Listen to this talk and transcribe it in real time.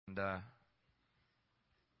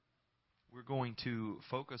we're going to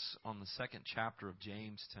focus on the second chapter of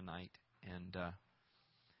James tonight. And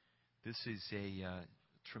this is a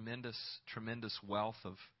tremendous wealth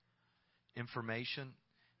of information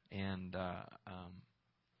and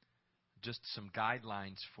just some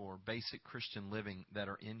guidelines for basic Christian living that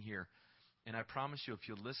are in here. And I promise you, if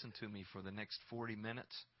you'll listen to me for the next 40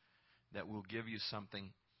 minutes, that will give you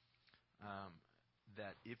something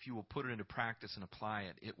that if you will put it into practice and apply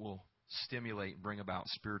it, it will stimulate and bring about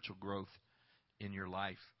spiritual growth in your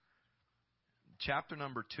life. Chapter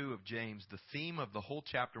number 2 of James, the theme of the whole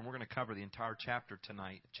chapter, and we're going to cover the entire chapter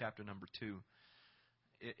tonight, chapter number 2.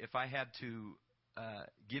 If I had to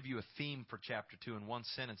give you a theme for chapter 2 in one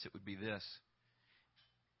sentence, it would be this: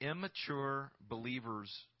 immature believers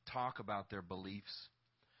talk about their beliefs,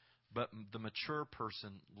 but the mature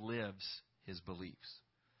person lives his beliefs.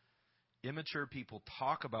 Immature people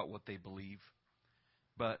talk about what they believe,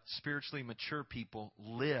 but spiritually mature people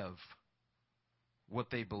live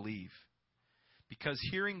what they believe. Because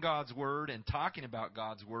hearing God's Word and talking about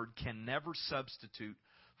God's Word can never substitute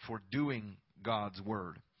for doing God's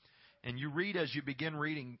Word. And you read, as you begin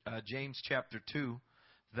reading James chapter 2,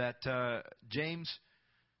 that James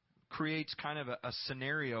creates kind of a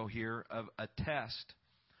scenario here of a test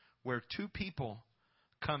where two people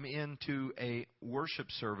come into a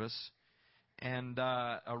worship service, and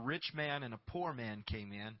a rich man and a poor man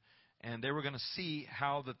came in, and they were going to see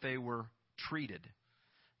how that they were treated.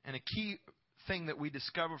 And a key thing that we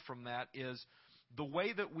discover from that is the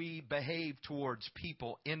way that we behave towards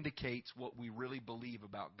people indicates what we really believe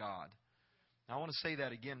about God. Now, I want to say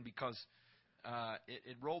that again because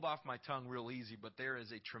it rolled off my tongue real easy, but there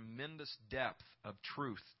is a tremendous depth of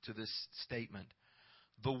truth to this statement.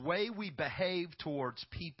 The way we behave towards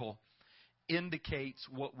people indicates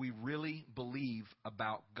what we really believe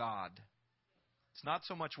about God. It's not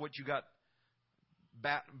so much what you got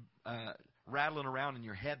rattling around in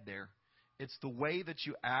your head there. It's the way that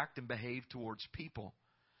you act and behave towards people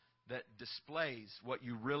that displays what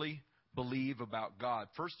you really believe about God.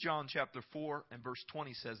 1 John chapter 4 and verse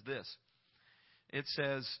 20 says this. It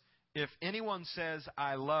says, "If anyone says,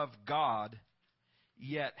 'I love God,'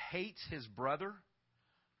 yet hates his brother,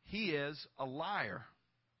 he is a liar.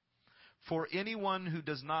 For anyone who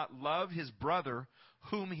does not love his brother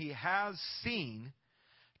whom he has seen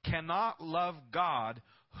cannot love God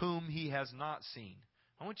whom he has not seen."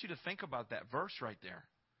 I want you to think about that verse right there.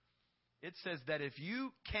 It says that if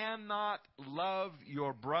you cannot love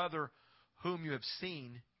your brother whom you have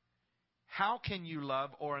seen, how can you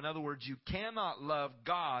love, or in other words, you cannot love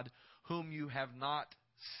God whom you have not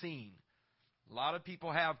seen? A lot of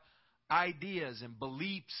people have ideas and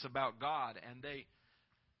beliefs about God, and they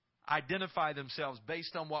identify themselves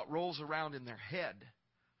based on what rolls around in their head.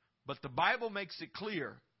 But the Bible makes it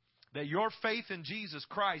clear that your faith in Jesus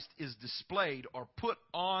Christ is displayed or put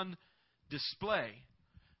on display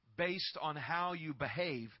based on how you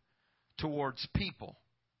behave towards people.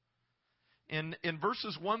 In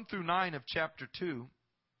verses 1 through 9 of chapter 2,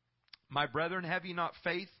 "My brethren, have ye not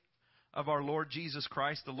faith of our Lord Jesus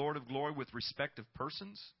Christ, the Lord of glory, with respect of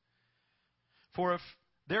persons? For if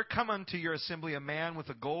there come unto your assembly a man with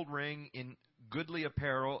a gold ring in goodly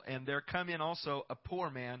apparel, and there come in also a poor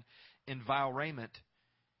man in vile raiment,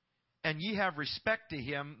 and ye have respect to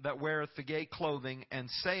him that weareth the gay clothing, and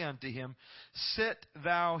say unto him, Sit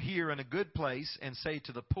thou here in a good place, and say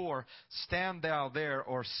to the poor, Stand thou there,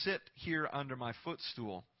 or sit here under my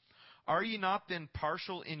footstool. Are ye not then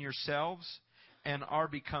partial in yourselves, and are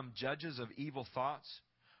become judges of evil thoughts?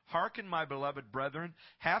 Hearken, my beloved brethren,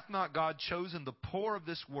 hath not God chosen the poor of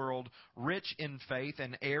this world rich in faith,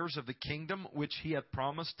 and heirs of the kingdom which he hath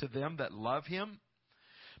promised to them that love him?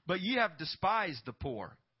 But ye have despised the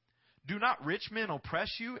poor. Do not rich men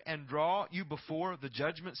oppress you and draw you before the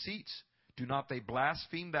judgment seats? Do not they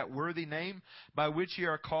blaspheme that worthy name by which ye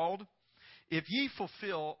are called? If ye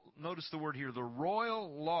fulfill," notice the word here, "the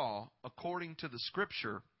royal law according to the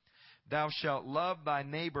Scripture, thou shalt love thy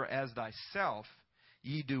neighbor as thyself,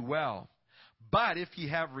 ye do well. But if ye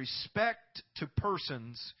have respect to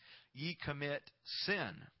persons, ye commit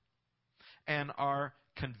sin, and are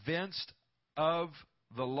convinced of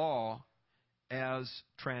the law as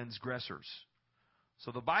transgressors."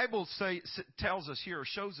 So the Bible tells us here, or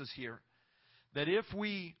shows us here, that if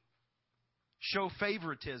we show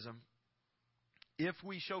favoritism,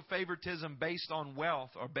 based on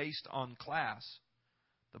wealth or based on class,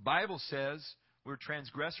 the Bible says we're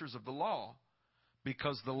transgressors of the law,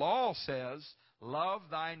 because the law says, love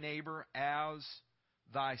thy neighbor as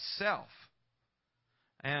thyself.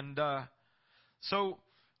 And so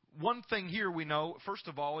one thing here we know, first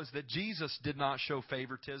of all, is that Jesus did not show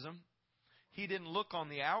favoritism. He didn't look on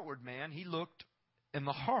the outward man. He looked in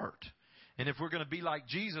the heart. And if we're going to be like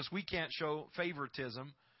Jesus, we can't show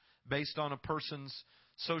favoritism based on a person's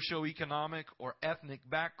socioeconomic or ethnic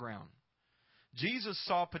background. Jesus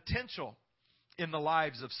saw potential in the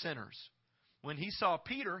lives of sinners. When He saw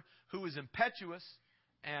Peter, who was impetuous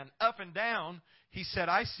and up and down, He said,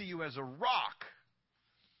 I see you as a rock.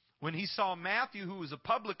 When He saw Matthew, who was a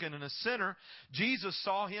publican and a sinner, Jesus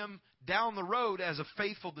saw him down the road as a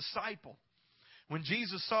faithful disciple. When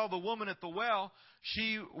Jesus saw the woman at the well,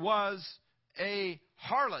 she was a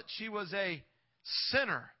harlot. She was a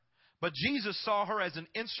sinner. But Jesus saw her as an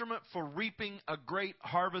instrument for reaping a great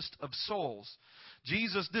harvest of souls.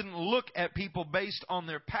 Jesus didn't look at people based on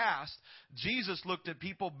their past. Jesus looked at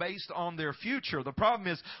people based on their future. The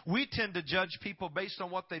problem is we tend to judge people based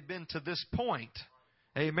on what they've been to this point.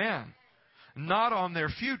 Amen. Not on their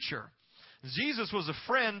future. Jesus was a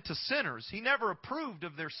friend to sinners. He never approved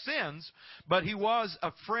of their sins, but He was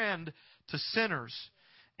a friend to sinners.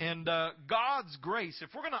 And God's grace, if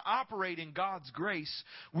we're going to operate in God's grace,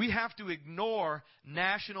 we have to ignore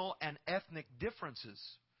national and ethnic differences.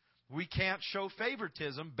 We can't show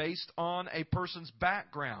favoritism based on a person's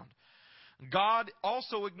background. God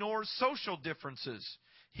also ignores social differences.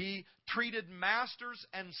 He treated masters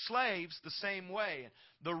and slaves the same way.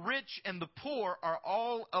 The rich and the poor are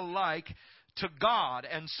all alike to God.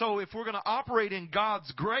 And so if we're going to operate in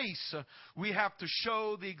God's grace, we have to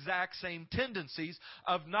show the exact same tendencies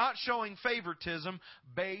of not showing favoritism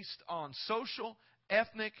based on social,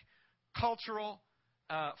 ethnic, cultural,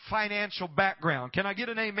 financial background. Can I get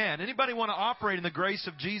an amen? Anybody want to operate in the grace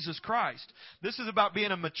of Jesus Christ? This is about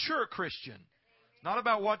being a mature Christian. It's not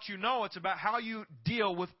about what you know. It's about how you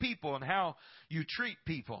deal with people and how you treat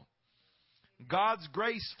people. God's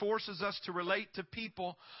grace forces us to relate to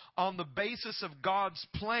people on the basis of God's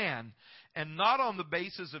plan and not on the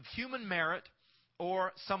basis of human merit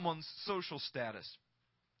or someone's social status.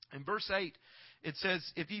 In verse 8, it says,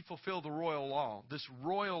 if ye fulfill the royal law, this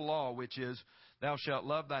royal law which is, thou shalt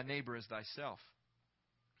love thy neighbor as thyself.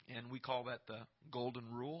 And we call that the golden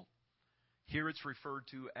rule. Here it's referred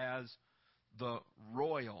to as the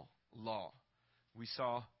royal law. We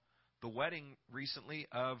saw the wedding recently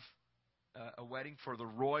of a wedding for the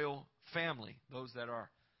royal family, those that are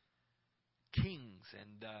kings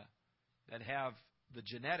and that have the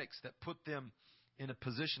genetics that put them in a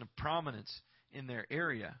position of prominence in their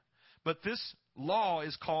area. But this law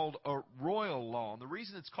is called a royal law. And the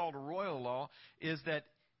reason it's called a royal law is that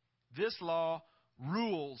this law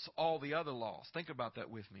rules all the other laws. Think about that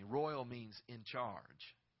with me. Royal means in charge.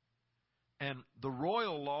 And the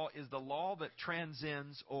royal law is the law that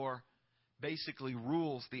transcends or basically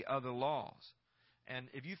rules the other laws. And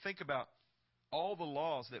if you think about all the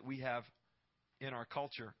laws that we have in our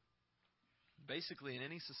culture, basically in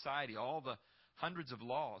any society, all the hundreds of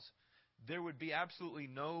laws, there would be absolutely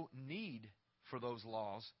no need for those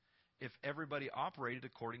laws if everybody operated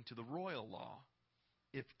according to the royal law.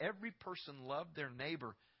 If every person loved their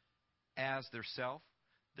neighbor as theirself,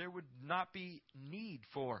 there would not be need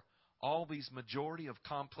for all these majority of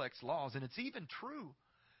complex laws. And it's even true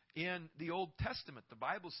in the Old Testament. The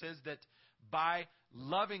Bible says that by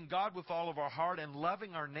loving God with all of our heart and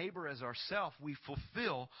loving our neighbor as ourselves, we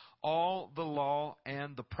fulfill all the law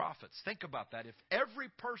and the prophets. Think about that. If every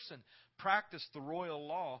person practiced the royal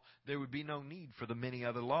law, there would be no need for the many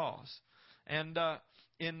other laws. And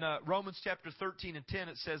in Romans chapter 13 and 10,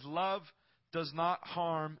 it says, love does no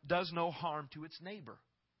harm to its neighbor.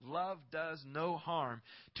 Love does no harm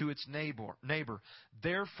to its neighbor.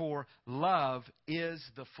 Therefore, love is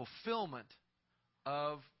the fulfillment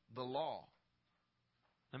of the law.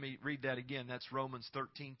 Let me read that again. That's Romans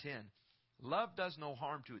 13:10. Love does no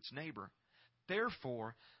harm to its neighbor.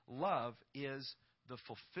 Therefore, love is the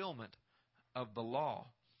fulfillment of the law.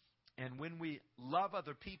 And when we love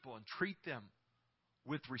other people and treat them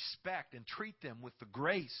with respect and treat them with the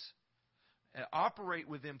grace, operate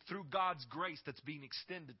with them through God's grace that's being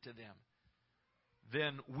extended to them,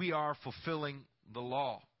 then we are fulfilling the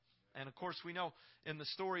law. And of course, we know in the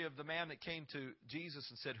story of the man that came to Jesus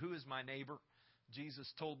and said, who is my neighbor?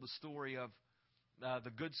 Jesus told the story of the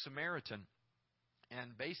Good Samaritan.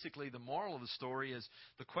 And basically the moral of the story is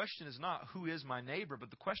the question is not who is my neighbor, but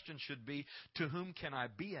the question should be, to whom can I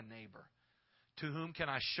be a neighbor? To whom can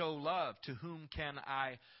I show love? To whom can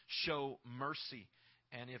I show mercy?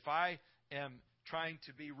 And if I am trying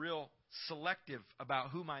to be real selective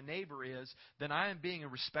about who my neighbor is, then I am being a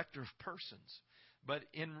respecter of persons. But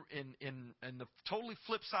in the totally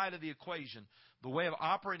flip side of the equation, the way of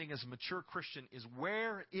operating as a mature Christian is,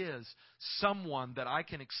 where is someone that I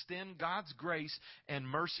can extend God's grace and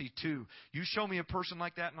mercy to? You show me a person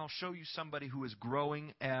like that, and I'll show you somebody who is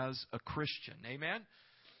growing as a Christian. Amen?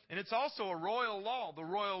 And it's also a royal law, the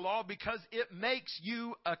royal law, because it makes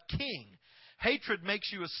you a king. Hatred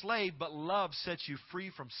makes you a slave, but love sets you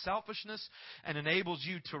free from selfishness and enables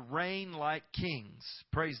you to reign like kings.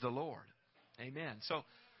 Praise the Lord. Amen. So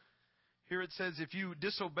here it says, if you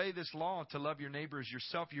disobey this law to love your neighbor as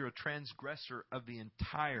yourself, you're a transgressor of the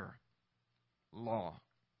entire law.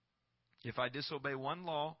 If I disobey one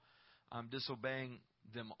law, I'm disobeying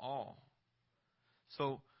them all.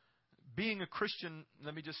 So being a Christian,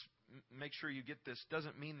 let me just make sure you get this,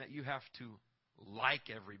 doesn't mean that you have to like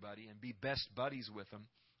everybody and be best buddies with them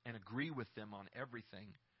and agree with them on everything.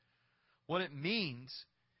 What it means,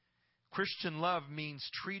 Christian love means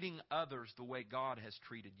treating others the way God has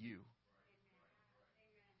treated you.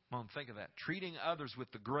 Come on, think of that. Treating others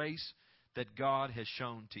with the grace that God has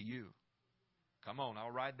shown to you. Come on,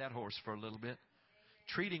 I'll ride that horse for a little bit.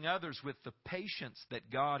 Treating others with the patience that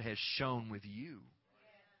God has shown with you.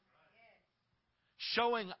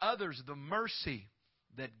 Showing others the mercy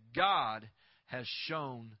that God has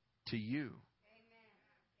shown to you.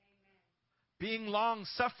 Being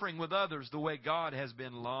long-suffering with others the way God has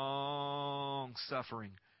been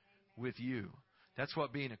long-suffering with you. That's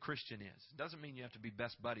what being a Christian is. It doesn't mean you have to be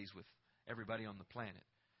best buddies with everybody on the planet.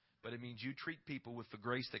 But it means you treat people with the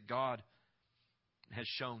grace that God has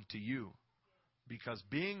shown to you. Because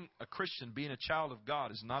being a Christian, being a child of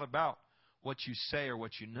God, is not about what you say or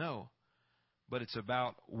what you know, but it's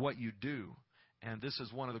about what you do. And this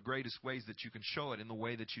is one of the greatest ways that you can show it, in the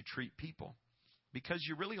way that you treat people. Because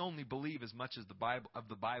you really only believe as much as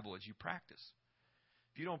the Bible as you practice.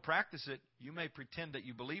 If you don't practice it, you may pretend that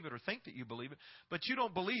you believe it or think that you believe it, but you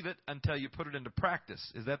don't believe it until you put it into practice.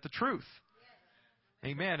 Is that the truth?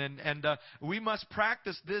 Yes. Amen. And we must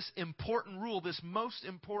practice this important rule, this most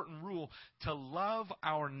important rule, to love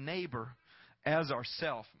our neighbor as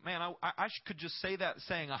ourself. Man, I could just say that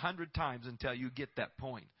saying 100 times until you get that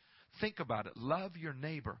point. Think about it. Love your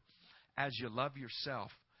neighbor as you love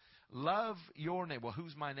yourself. Love your neighbor. Well,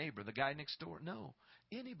 who's my neighbor? The guy next door? No.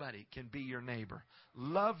 Anybody can be your neighbor.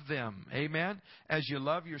 Love them, amen, as you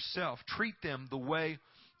love yourself. Treat them the way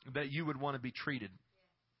that you would want to be treated.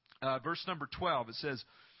 Verse number 12, it says,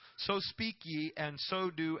 So speak ye, and so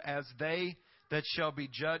do as they that shall be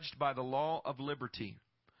judged by the law of liberty.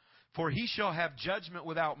 For he shall have judgment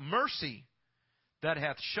without mercy that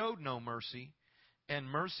hath showed no mercy, and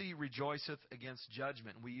mercy rejoiceth against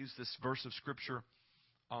judgment. We use this verse of Scripture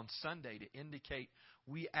on Sunday to indicate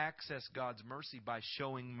we access God's mercy by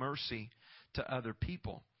showing mercy to other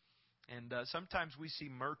people. And sometimes we see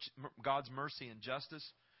God's mercy and justice,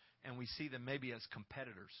 and we see them maybe as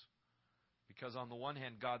competitors. Because on the one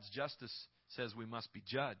hand, God's justice says we must be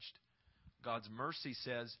judged. God's mercy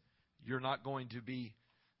says you're not going to be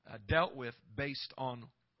dealt with based on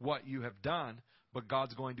what you have done, but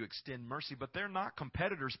God's going to extend mercy. But they're not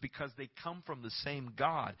competitors because they come from the same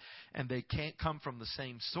God, and they can't come from the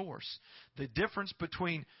same source. The difference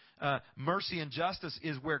between mercy and justice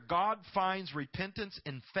is where God finds repentance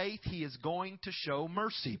and faith, He is going to show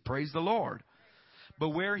mercy. Praise the Lord. But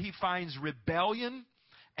where He finds rebellion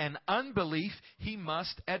and unbelief, He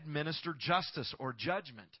must administer justice or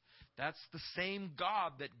judgment. That's the same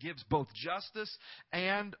God that gives both justice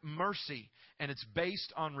and mercy. And it's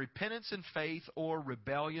based on repentance and faith, or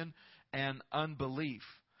rebellion and unbelief.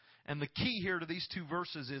 And the key here to these two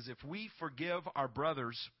verses is, if we forgive our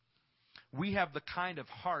brothers, we have the kind of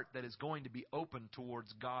heart that is going to be open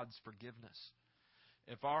towards God's forgiveness.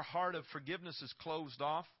 If our heart of forgiveness is closed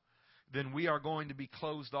off, then we are going to be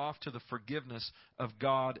closed off to the forgiveness of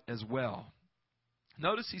God as well.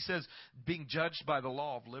 Notice he says, being judged by the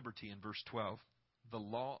law of liberty in verse 12. The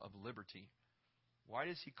law of liberty. Why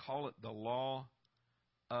does he call it the law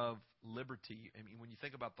of liberty? I mean, when you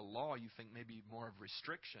think about the law, you think maybe more of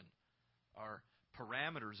restriction or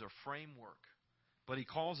parameters or framework. But he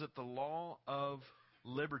calls it the law of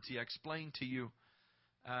liberty. I explained to you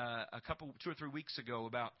 2 or 3 weeks ago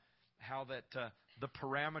about how that the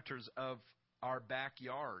parameters of our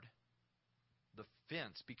backyard, the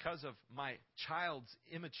fence, because of my child's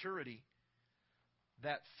immaturity,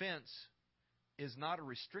 that fence is not a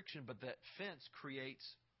restriction, but that fence creates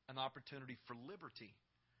an opportunity for liberty.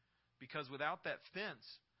 Because without that fence,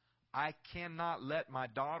 I cannot let my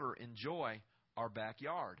daughter enjoy our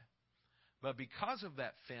backyard. But because of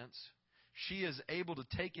that fence, she is able to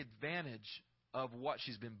take advantage of what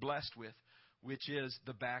she's been blessed with, which is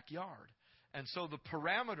the backyard. And so the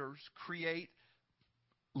parameters create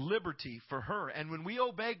liberty for her. And when we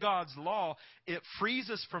obey God's law, it frees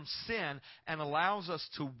us from sin and allows us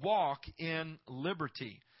to walk in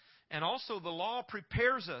liberty. And also the law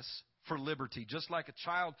prepares us for liberty. Just like a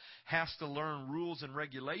child has to learn rules and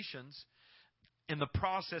regulations in the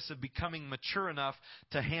process of becoming mature enough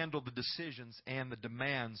to handle the decisions and the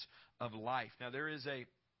demands of life. Now there is a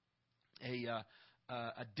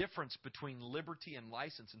difference between liberty and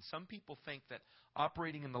license. And some people think that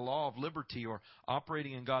operating in the law of liberty or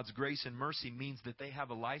operating in God's grace and mercy means that they have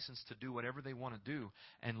a license to do whatever they want to do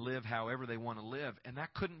and live however they want to live. And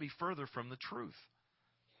that couldn't be further from the truth.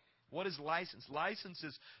 What is license? License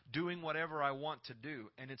is doing whatever I want to do.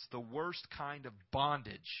 And it's the worst kind of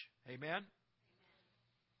bondage. Amen?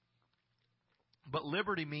 But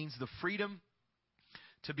liberty means the freedom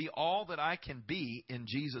to be all that I can be in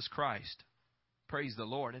Jesus Christ. Praise the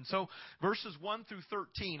Lord. And so verses 1 through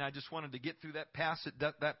 13, I just wanted to get through that passage,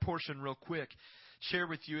 that portion real quick, share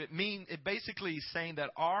with you. It basically is saying that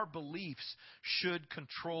our beliefs should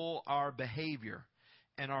control our behavior,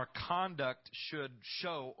 and our conduct should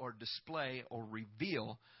show or display or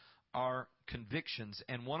reveal our convictions.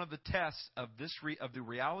 And one of the tests of the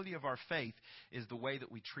reality of our faith is the way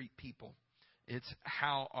that we treat people. It's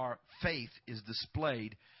how our faith is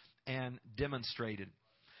displayed and demonstrated.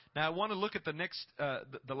 Now, I want to look at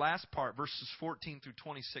the last part, verses 14 through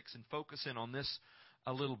 26, and focus in on this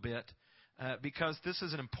a little bit, because this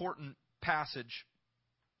is an important passage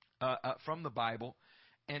from the Bible,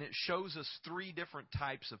 and it shows us three different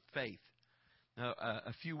types of faith. Now,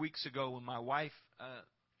 a few weeks ago, when my wife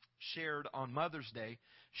shared on Mother's Day,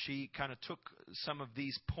 she kind of took some of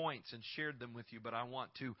these points and shared them with you, but I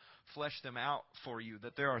want to flesh them out for you,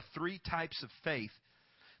 that there are three types of faith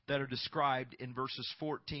that are described in verses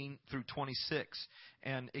 14 through 26.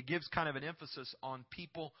 And it gives kind of an emphasis on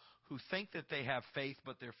people who think that they have faith,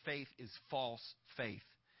 but their faith is false faith.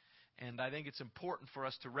 And I think it's important for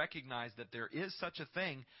us to recognize that there is such a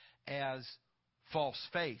thing as false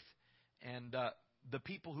faith. And the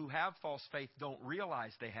people who have false faith don't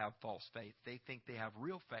realize they have false faith. They think they have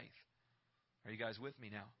real faith. Are you guys with me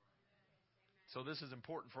now? So this is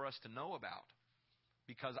important for us to know about,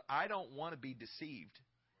 because I don't want to be deceived.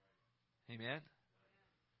 Amen?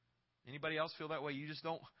 Anybody else feel that way? You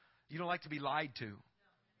don't like to be lied to.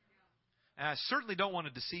 And I certainly don't want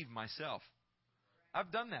to deceive myself. I've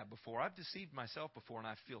done that before. I've deceived myself before, and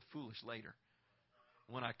I feel foolish later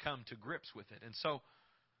when I come to grips with it. And so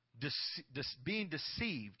being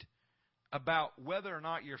deceived about whether or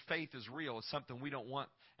not your faith is real is something we don't want.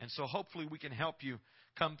 And so hopefully we can help you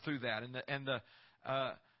come through that.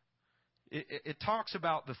 It talks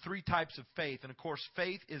about the three types of faith. And, of course,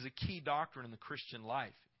 faith is a key doctrine in the Christian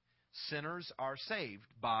life. Sinners are saved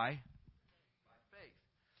by faith.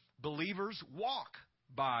 Believers walk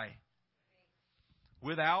by faith.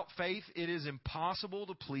 Without faith, it is impossible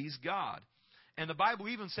to please God. And the Bible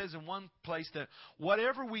even says in one place that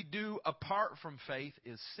whatever we do apart from faith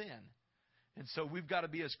is sin. And so we've got to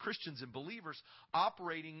be, as Christians and believers,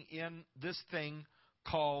 operating in this thing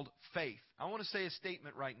called faith. I want to say a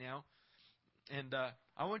statement right now. And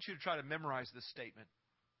I want you to try to memorize this statement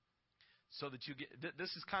so that you get... This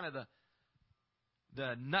is kind of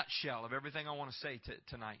the nutshell of everything I want to say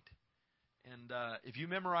tonight. And if you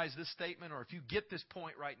memorize this statement, or if you get this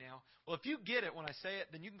point right now, well, if you get it when I say it,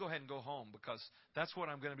 then you can go ahead and go home, because that's what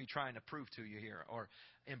I'm going to be trying to prove to you here, or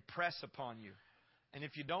impress upon you. And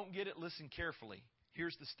if you don't get it, listen carefully.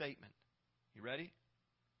 Here's the statement. You ready?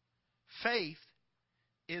 Faith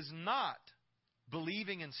is not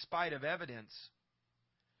believing in spite of evidence,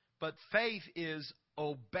 but faith is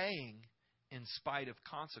obeying in spite of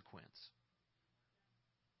consequence.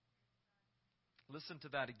 Listen to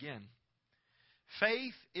that again.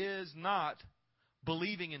 Faith is not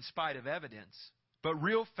believing in spite of evidence, but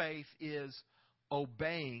real faith is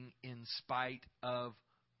obeying in spite of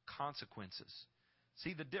consequences.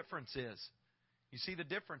 See, the difference is, you see the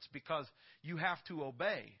difference, because you have to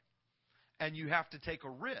obey, and you have to take a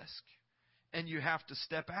risk, and you have to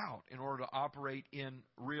step out in order to operate in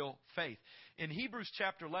real faith. In Hebrews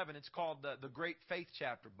chapter 11, it's called the Great Faith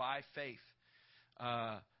chapter. By faith,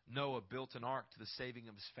 Noah built an ark to the saving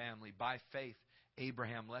of his family. By faith,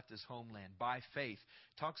 Abraham left his homeland. By faith.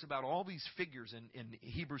 It talks about all these figures in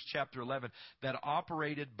Hebrews chapter 11 that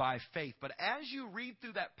operated by faith. But as you read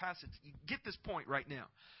through that passage, you get this point right now.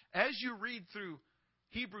 As you read through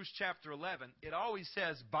Hebrews chapter 11, it always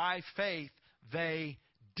says, by faith they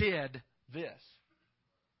did this.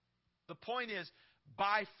 The point is,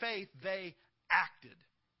 by faith they acted.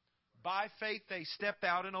 By faith they stepped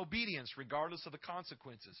out in obedience regardless of the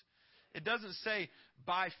consequences. It doesn't say,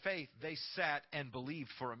 by faith they sat and believed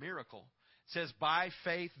for a miracle. It says, by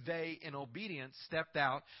faith they, in obedience, stepped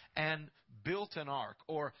out and built an ark,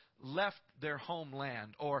 or left their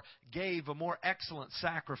homeland, or gave a more excellent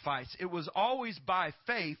sacrifice. It was always by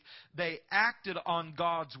faith they acted on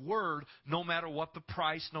God's word, no matter what the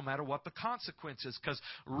price, no matter what the consequences. Because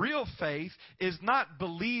real faith is not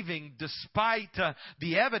believing despite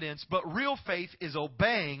the evidence, but real faith is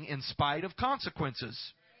obeying in spite of consequences.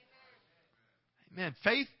 Amen.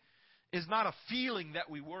 Faith is not a feeling that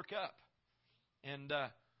we work up. And,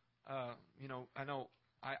 I know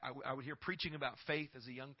I would hear preaching about faith as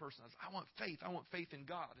a young person. I want faith. I want faith in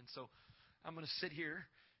God. And so I'm going to sit here.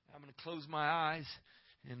 I'm going to close my eyes.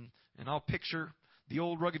 And I'll picture the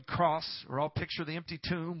old rugged cross, or I'll picture the empty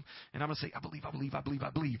tomb. And I'm going to say, I believe, I believe, I believe, I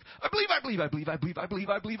believe. I believe, I believe, I believe, I believe, I believe,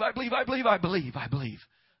 I believe, I believe, I believe, I believe, I believe.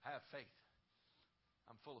 I have faith.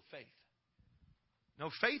 I'm full of faith. No,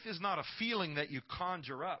 faith is not a feeling that you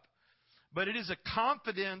conjure up, but it is a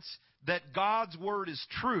confidence that God's word is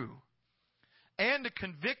true, and a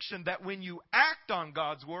conviction that when you act on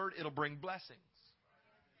God's word, it'll bring blessings.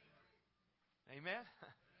 Amen?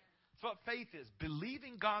 That's what faith is.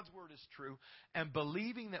 Believing God's word is true, and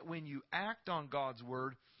believing that when you act on God's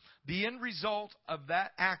word, the end result of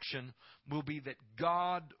that action will be that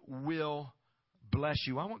God will bless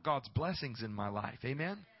you. I want God's blessings in my life.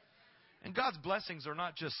 Amen? And God's blessings are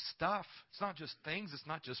not just stuff. It's not just things. It's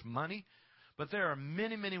not just money. But there are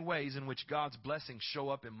many, many ways in which God's blessings show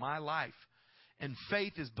up in my life. And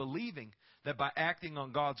faith is believing that by acting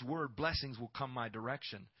on God's word, blessings will come my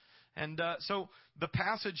direction. And so the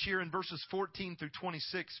passage here in verses 14 through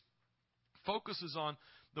 26 focuses on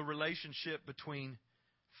the relationship between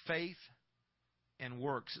faith and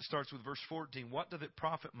works. It starts with verse 14. What doth it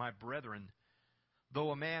profit, my brethren,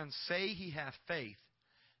 though a man say he hath faith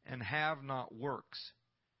and have not works?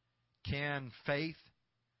 Can faith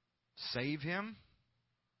save him?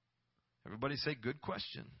 Everybody say, good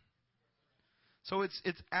question. So it's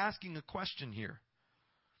asking a question here.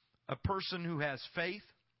 A person who has faith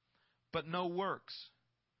but no works.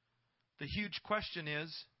 The huge question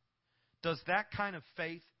is, does that kind of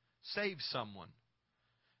faith save someone?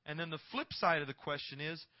 And then the flip side of the question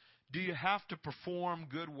is, do you have to perform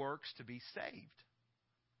good works to be saved?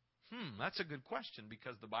 That's a good question,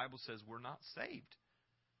 because the Bible says we're not saved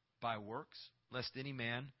by works, lest any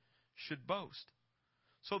man should boast.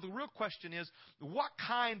 So the real question is, what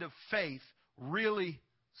kind of faith really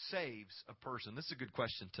saves a person? This is a good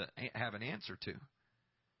question to have an answer to,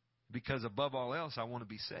 because above all else, I want to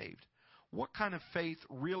be saved. What kind of faith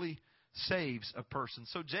really saves a person?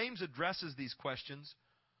 So James addresses these questions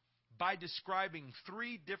by describing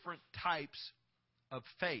three different types of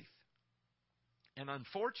faith. And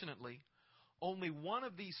unfortunately, only one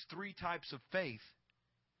of these three types of faith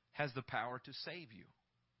has the power to save you.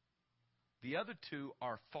 The other two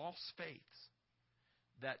are false faiths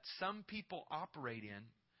that some people operate in,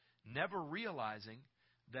 never realizing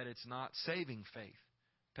that it's not saving faith.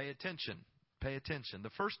 Pay attention. Pay attention. The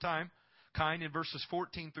first kind in verses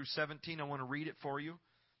 14 through 17, I want to read it for you,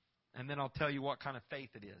 and then I'll tell you what kind of faith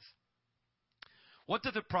it is. What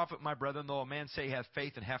doth it profit, my brethren, though a man say he hath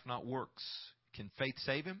faith and hath not works? Can faith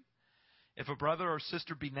save him? If a brother or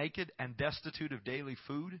sister be naked and destitute of daily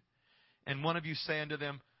food, and one of you say unto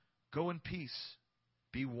them, go in peace,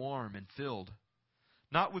 be warm and filled,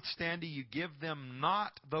 notwithstanding you give them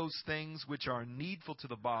not those things which are needful to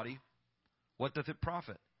the body, what doth it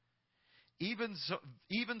profit? Even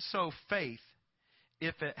so faith,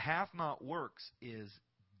 if it hath not works, is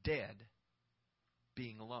dead,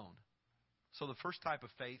 being alone. So the first type of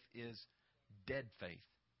faith is dead faith.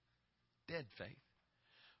 Dead faith.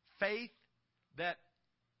 Faith that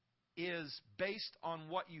is based on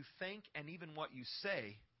what you think and even what you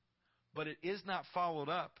say, but it is not followed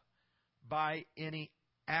up by any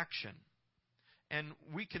action. And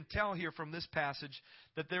we can tell here from this passage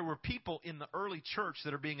that there were people in the early church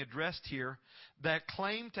that are being addressed here that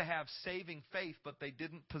claimed to have saving faith, but they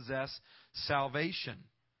didn't possess salvation.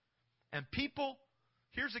 And people,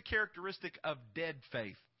 here's a characteristic of dead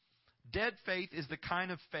faith. Dead faith is the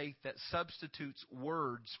kind of faith that substitutes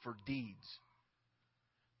words for deeds.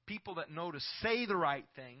 People that know to say the right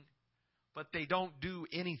thing, but they don't do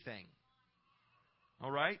anything.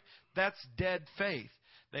 All right? That's dead faith.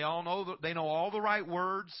 They know all the right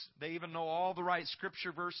words. They even know all the right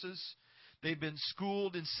scripture verses. They've been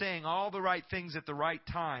schooled in saying all the right things at the right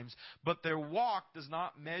times, but their walk does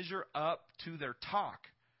not measure up to their talk.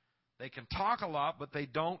 They can talk a lot, but they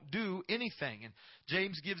don't do anything. And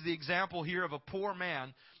James gives the example here of a poor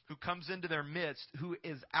man who comes into their midst, who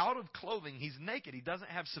is out of clothing. He's naked. He doesn't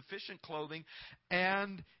have sufficient clothing,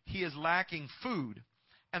 and he is lacking food.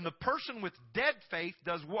 And the person with dead faith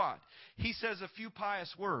does what? He says a few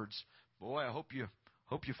pious words. Boy, I hope you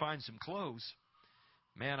find some clothes.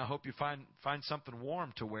 Man, I hope you find something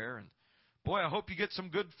warm to wear. And boy, I hope you get some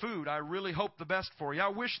good food. I really hope the best for you. I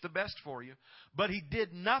wish the best for you. But he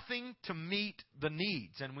did nothing to meet the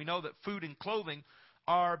needs. And we know that food and clothing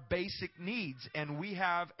are basic needs. And we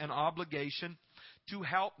have an obligation to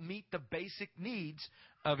help meet the basic needs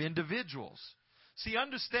of individuals. See,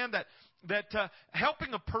 understand that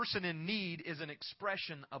helping a person in need is an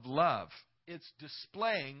expression of love. It's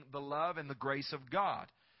displaying the love and the grace of God.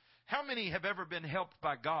 How many have ever been helped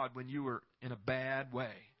by God when you were in a bad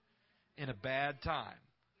way, in a bad time?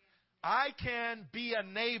 I can be a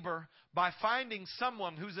neighbor by finding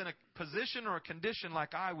someone who's in a position or a condition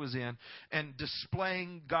like I was in and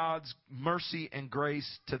displaying God's mercy and grace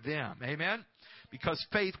to them. Amen? Because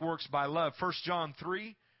faith works by love. 1 John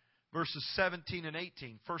 3, verses 17 and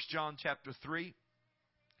 18. 1 John chapter 3,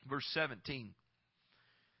 verse 17.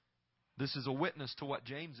 This is a witness to what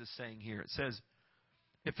James is saying here. It says,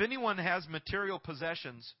 if anyone has material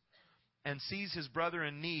possessions and sees his brother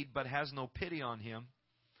in need but has no pity on him,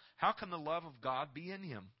 how can the love of God be in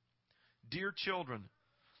him? Dear children,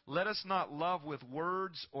 let us not love with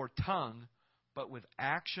words or tongue, but with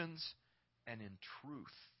actions and in truth.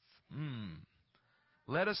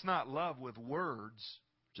 Let us not love with words,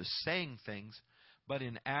 just saying things, but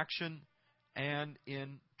in action and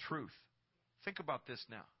in truth. Think about this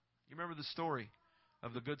now. You remember the story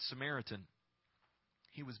of the Good Samaritan.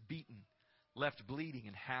 He was beaten, left bleeding,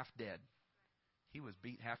 and half dead. He was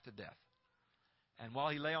beat half to death. And while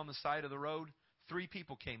he lay on the side of the road, 3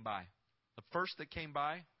 people came by. The first that came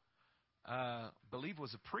by, I believe,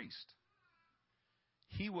 was a priest.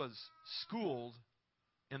 He was schooled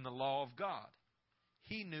in the law of God.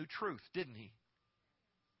 He knew truth, didn't he?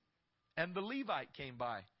 And the Levite came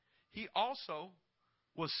by. He also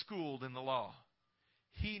was schooled in the law.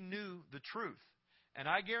 He knew the truth. And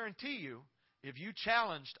I guarantee you, if you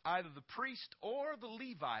challenged either the priest or the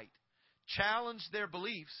Levite, challenged their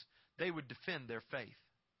beliefs, they would defend their faith.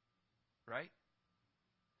 Right?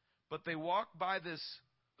 But they walked by this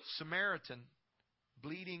Samaritan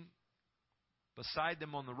bleeding beside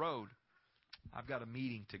them on the road. I've got a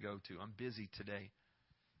meeting to go to. I'm busy today.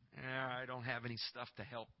 I don't have any stuff to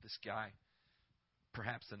help this guy.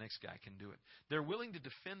 Perhaps the next guy can do it. They're willing to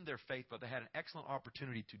defend their faith, but they had an excellent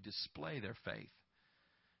opportunity to display their faith.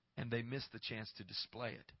 And they missed the chance to display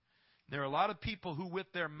it. There are a lot of people who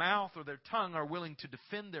with their mouth or their tongue are willing to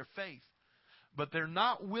defend their faith, but they're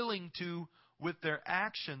not willing to, with their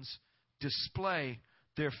actions, display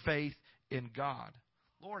their faith in God.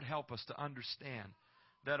 Lord, help us to understand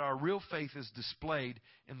that our real faith is displayed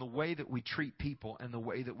in the way that we treat people and the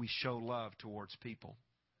way that we show love towards people.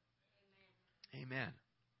 Amen.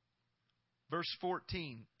 Verse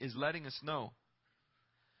 14 is letting us know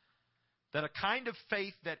that a kind of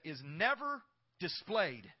faith that is never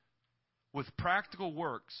displayed with practical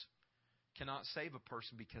works cannot save a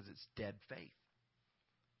person because it's dead faith.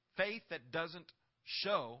 Faith that doesn't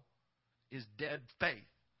show is dead faith.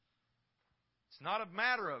 It's not a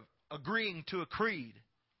matter of agreeing to a creed.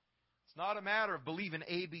 It's not a matter of believing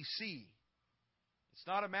ABC. It's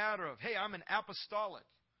not a matter of, hey, I'm an apostolic.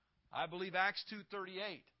 I believe Acts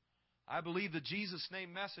 2:38. I believe the Jesus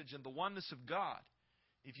name message and the oneness of God.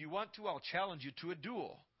 If you want to, I'll challenge you to a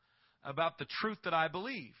duel about the truth that I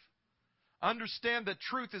believe. Understand that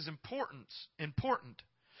truth is important.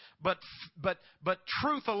 But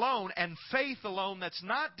truth alone and faith alone that's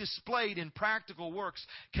not displayed in practical works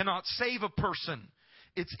cannot save a person.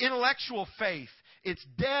 It's intellectual faith. It's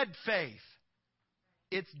dead faith.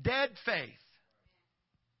 It's dead faith.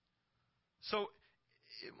 So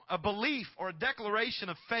a belief or a declaration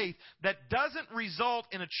of faith that doesn't result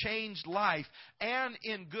in a changed life and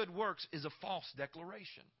in good works is a false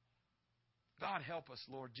declaration. God help us,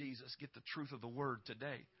 Lord Jesus, get the truth of the Word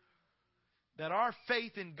today. That our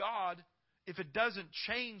faith in God, if it doesn't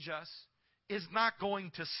change us, is not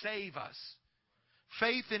going to save us.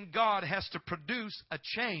 Faith in God has to produce a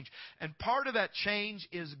change. And part of that change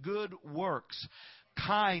is good works.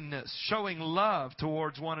 Kindness, showing love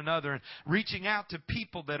towards one another, and reaching out to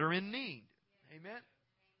people that are in need. Amen?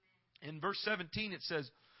 In verse 17 it says,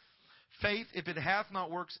 faith, if it hath not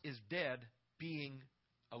works, is dead, being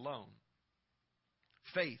alone.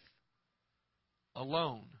 Faith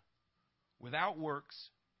alone, without works,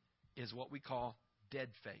 is what we call dead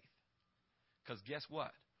faith. Because guess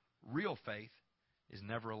what? Real faith is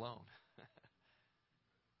never alone.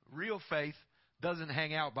 Real faith doesn't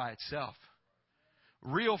hang out by itself.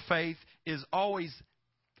 Real faith is always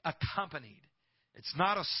accompanied. It's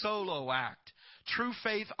not a solo act. True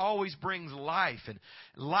faith always brings life, and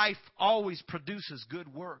life always produces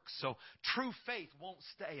good works. So true faith won't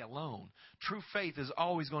stay alone. True faith is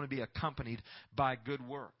always going to be accompanied by good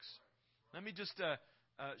works. Let me just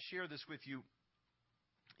share this with you.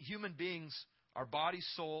 Human beings are body,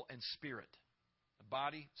 soul, and spirit.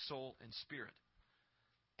 Body, soul, and spirit.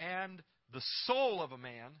 And the soul of a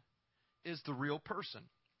man is the real person.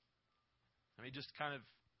 Let me just kind of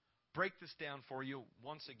break this down for you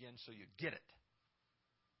once again so you get it.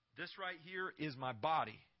 This right here is my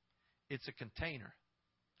body. It's a container.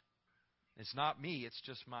 It's not me. It's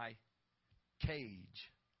just my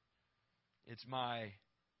cage. It's my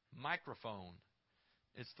microphone.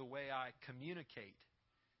 It's the way I communicate.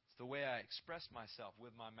 It's the way I express myself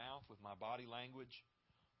with my mouth, with my body language.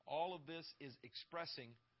 All of this is expressing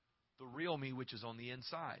the real me, which is on the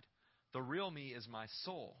inside. The real me is my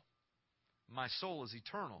soul. My soul is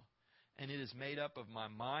eternal, and it is made up of my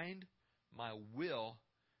mind, my will,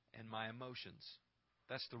 and my emotions.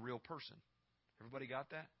 That's the real person. Everybody got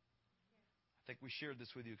that? I think we shared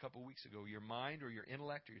this with you a couple of weeks ago. Your mind or your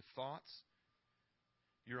intellect or your thoughts,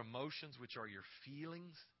 your emotions, which are your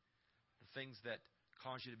feelings, the things that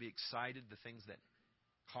cause you to be excited, the things that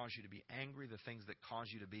cause you to be angry, the things that cause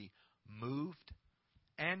you to be moved,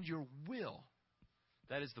 and your will.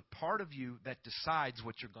 That is the part of you that decides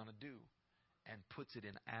what you're going to do and puts it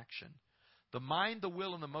in action. The mind, the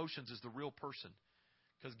will, and the emotions is the real person.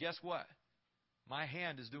 Because guess what? My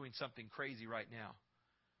hand is doing something crazy right now.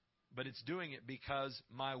 But it's doing it because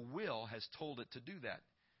my will has told it to do that.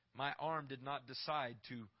 My arm did not decide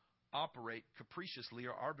to operate capriciously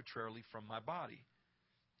or arbitrarily from my body.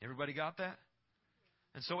 Everybody got that?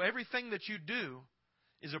 And so everything that you do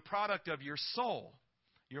is a product of your soul,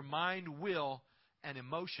 your mind, will, and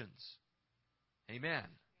emotions. Amen.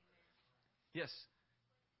 Yes.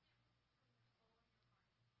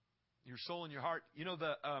 Your soul and your heart. You know,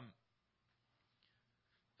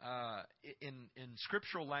 in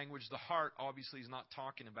scriptural language, the heart obviously is not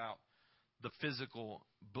talking about the physical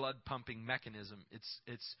blood pumping mechanism.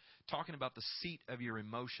 It's talking about the seat of your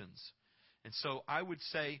emotions. And so I would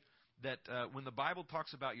say that when the Bible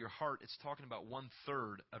talks about your heart, it's talking about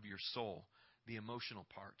 1/3 of your soul, the emotional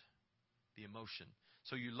part, the emotion.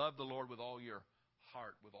 So you love the Lord with all your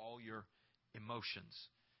heart, with all your emotions.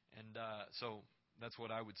 And so that's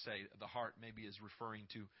what I would say. The heart maybe is referring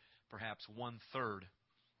to perhaps 1/3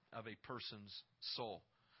 of a person's soul.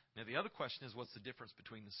 Now the other question is, what's the difference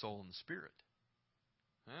between the soul and the spirit?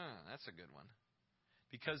 That's a good one.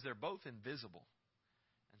 Because they're both invisible.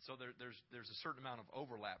 And so there's a certain amount of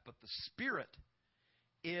overlap. But the spirit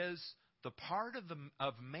is the part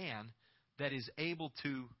of man that is able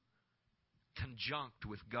to conjunct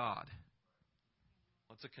with God.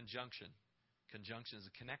 What's a conjunction? Conjunction is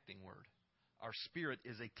a connecting word. Our spirit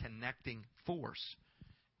is a connecting force.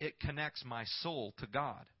 It connects my soul to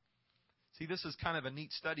God. See, this is kind of a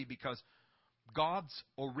neat study because God's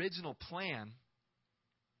original plan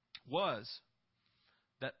was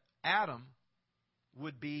that Adam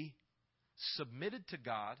would be submitted to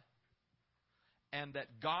God and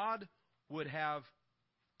that God would have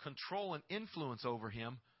control and influence over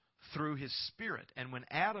him through his spirit. And when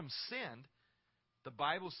Adam sinned, the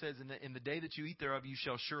Bible says, in the day that you eat thereof, you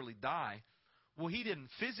shall surely die. Well, he didn't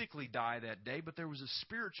physically die that day, but there was a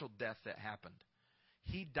spiritual death that happened.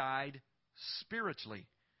 He died spiritually.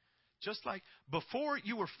 Just like before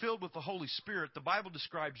you were filled with the Holy Spirit, the Bible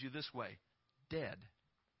describes you this way: dead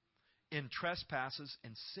in trespasses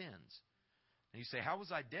and sins. And you say, how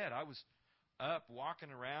was I dead? I was up,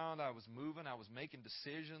 walking around, I was moving, I was making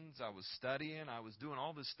decisions, I was studying, I was doing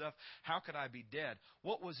all this stuff. How could I be dead?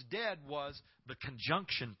 What was dead was the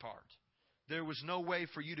conjunction part. There was no way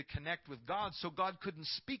for you to connect with God, so God couldn't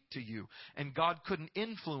speak to you, and God couldn't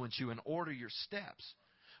influence you and order your steps.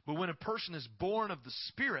 But when a person is born of the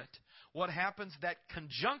Spirit, what happens? That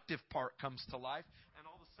conjunctive part comes to life, and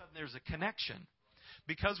all of a sudden there's a connection.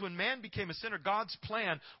 Because when man became a sinner, God's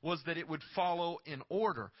plan was that it would follow in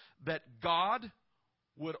order. That God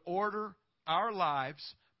would order our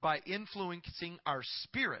lives by influencing our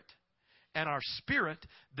spirit. And our spirit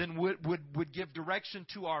then would give direction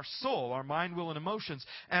to our soul, our mind, will, and emotions.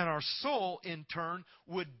 And our soul, in turn,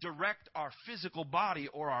 would direct our physical body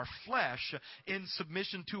or our flesh in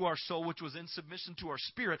submission to our soul, which was in submission to our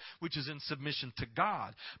spirit, which is in submission to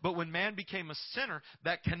God. But when man became a sinner,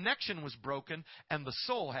 that connection was broken and the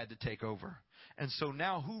soul had to take over. And so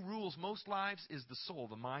now who rules most lives is the soul,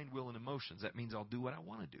 the mind, will, and emotions. That means I'll do what I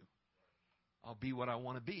want to do. I'll be what I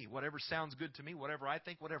want to be. Whatever sounds good to me, whatever I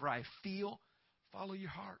think, whatever I feel, follow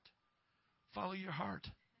your heart. Follow your heart.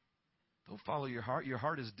 Don't follow your heart. Your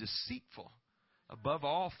heart is deceitful above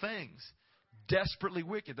all things, desperately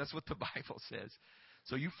wicked. That's what the Bible says.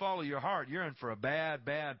 So you follow your heart, you're in for a bad,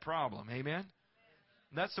 bad problem. Amen?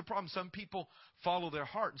 And that's the problem. Some people follow their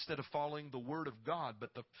heart instead of following the Word of God.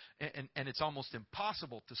 And it's almost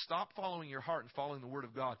impossible to stop following your heart and following the Word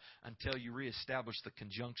of God until you reestablish the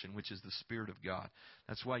conjunction, which is the Spirit of God.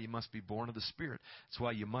 That's why you must be born of the Spirit. That's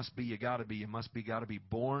why you got to be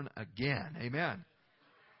born again. Amen.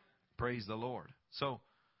 Praise the Lord. So,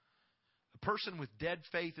 a person with dead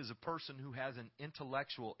faith is a person who has an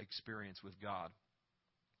intellectual experience with God.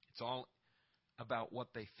 It's all about what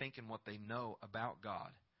they think and what they know about God.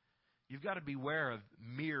 You've got to beware of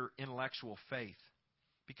mere intellectual faith,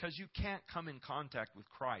 because you can't come in contact with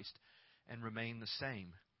Christ and remain the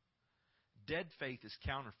same. Dead faith is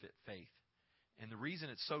counterfeit faith. And the reason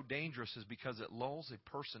it's so dangerous is because it lulls a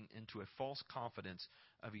person into a false confidence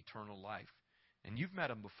of eternal life. And you've met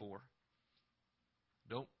them before.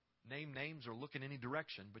 Don't name names or look in any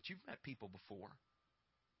direction, but you've met people before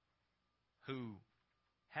who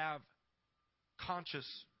have conscious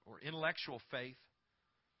or intellectual faith,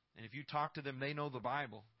 and if you talk to them, they know the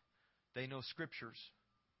Bible, they know Scriptures,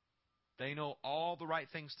 they know all the right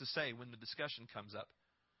things to say when the discussion comes up.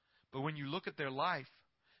 But when you look at their life,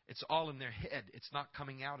 it's all in their head. It's not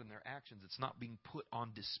coming out in their actions. It's not being put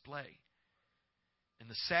on display. And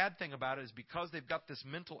the sad thing about it is because they've got this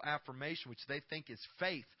mental affirmation, which they think is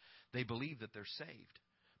faith, they believe that they're saved.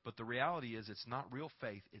 But the reality is it's not real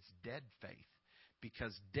faith, it's dead faith.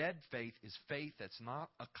 Because dead faith is faith that's not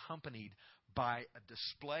accompanied by a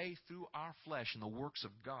display through our flesh in the works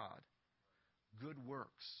of God. Good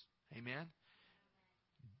works. Amen?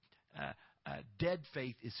 Dead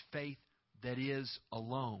faith is faith that is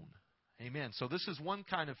alone. Amen. So this is one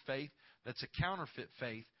kind of faith that's a counterfeit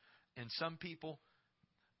faith. And some people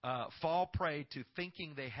fall prey to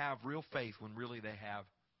thinking they have real faith when really they have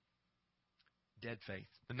dead faith.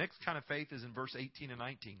 The next kind of faith is in verse 18 and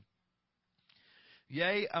 19.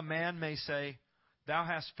 Yea, a man may say, Thou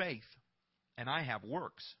hast faith, and I have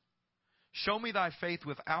works. Show me thy faith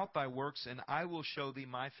without thy works, and I will show thee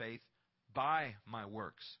my faith by my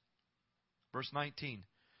works. Verse 19.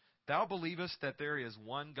 Thou believest that there is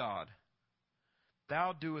one God.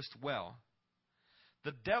 Thou doest well.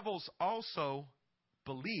 The devils also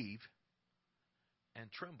believe and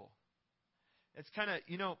tremble. It's kind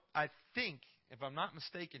of, I think, if I'm not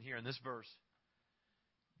mistaken here in this verse,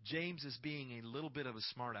 James is being a little bit of a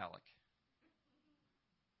smart aleck.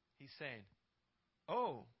 He's saying,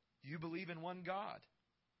 oh, you believe in one God.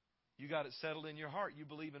 You got it settled in your heart. You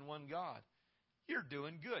believe in one God. You're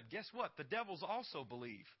doing good. Guess what? The devils also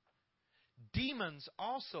believe. Demons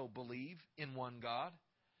also believe in one God,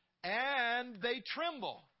 and they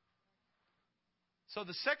tremble. So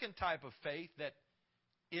the second type of faith that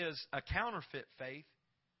is a counterfeit faith,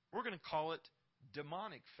 we're going to call it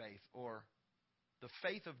demonic faith, or the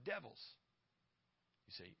faith of devils.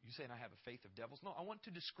 You saying I have a faith of devils? No, I want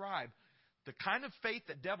to describe the kind of faith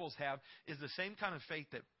that devils have is the same kind of faith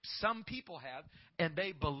that some people have, and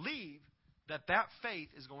they believe that that faith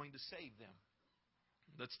is going to save them.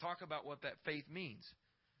 Let's talk about what that faith means.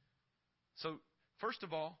 So, first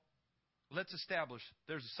of all, let's establish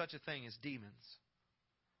there's such a thing as demons.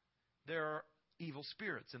 There are evil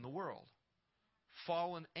spirits in the world,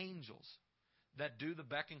 fallen angels that do the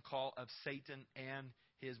beck and call of Satan and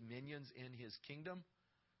his minions in his kingdom.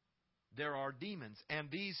 There are demons,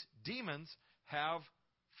 and these demons have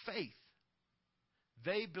faith.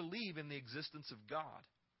 They believe in the existence of God.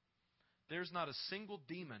 There's not a single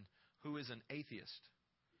demon who is an atheist.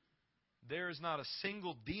 There is not a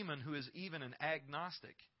single demon who is even an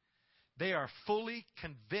agnostic. They are fully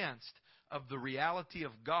convinced of the reality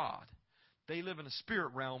of God. They live in a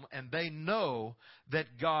spirit realm, and they know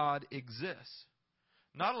that God exists.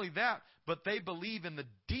 Not only that, but they believe in the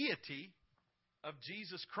deity of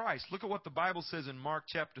Jesus Christ. Look at what the Bible says in Mark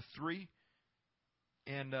chapter 3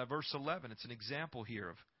 and verse 11. It's an example here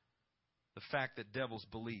of the fact that devils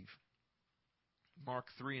believe. Mark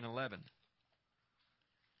 3 and 11.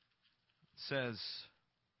 It says,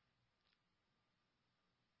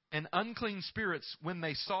 And unclean spirits, when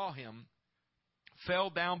they saw him, fell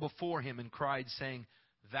down before him and cried, saying,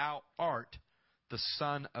 Thou art the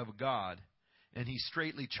Son of God. And he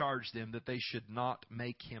straitly charged them that they should not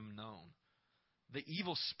make him known. The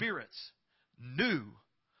evil spirits knew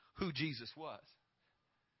who Jesus was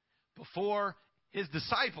before his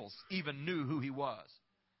disciples even knew who he was.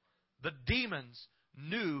 The demons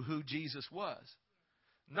knew who Jesus was.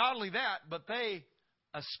 Not only that, but they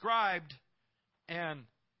ascribed and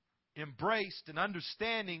embraced an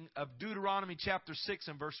understanding of Deuteronomy chapter 6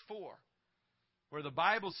 and verse 4, where the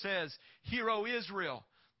Bible says, Hear, O Israel,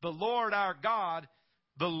 the Lord our God,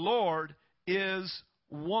 the Lord is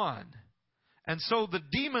one. And so the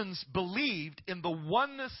demons believed in the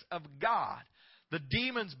oneness of God. The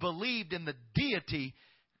demons believed in the deity,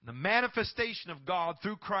 the manifestation of God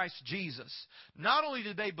through Christ Jesus. Not only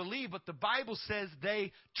did they believe, but the Bible says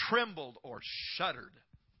they trembled or shuddered.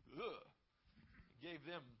 Ugh. It gave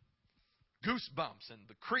them goosebumps and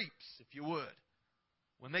the creeps, if you would.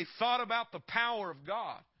 When they thought about the power of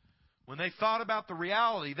God, when they thought about the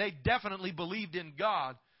reality, they definitely believed in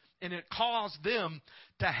God. And it caused them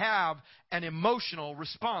to have an emotional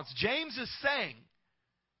response. James is saying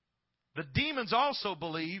the demons also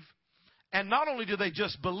believe, and not only do they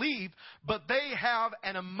just believe, but they have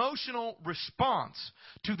an emotional response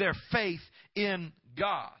to their faith in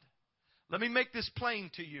God. Let me make this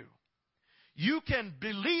plain to you. You can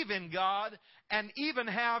believe in God and even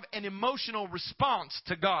have an emotional response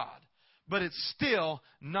to God, but it's still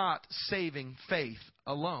not saving faith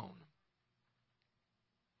alone.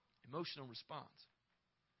 Emotional response.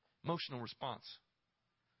 Emotional response.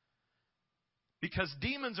 Because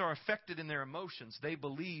demons are affected in their emotions. They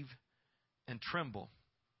believe and tremble.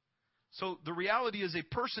 So the reality is a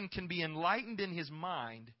person can be enlightened in his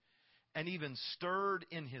mind and even stirred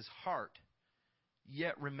in his heart,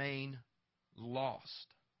 yet remain lost.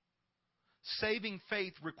 Saving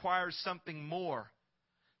faith requires something more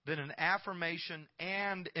than an affirmation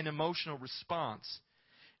and an emotional response.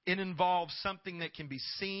 It involves something that can be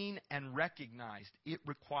seen and recognized. It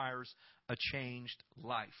requires a changed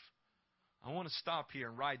life. I want to stop here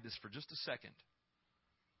and ride this for just a second,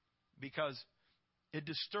 because it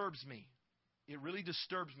disturbs me. It really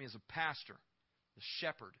disturbs me as a pastor, a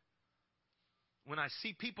shepherd, when I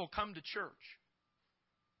see people come to church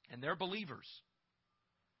and they're believers.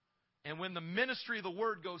 And when the ministry of the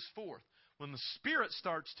Word goes forth, when the Spirit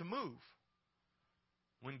starts to move,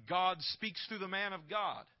 when God speaks through the man of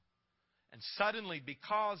God, and suddenly,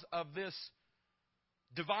 because of this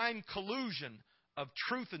divine collusion of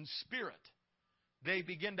truth and spirit, they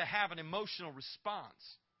begin to have an emotional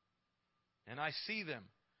response. And I see them,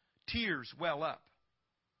 tears well up.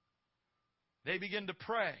 They begin to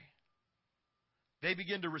pray. They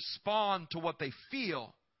begin to respond to what they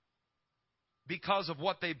feel because of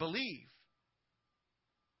what they believe.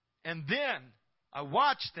 And then I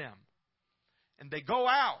watch them, and they go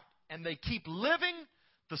out and they keep living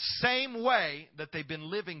the same way that they've been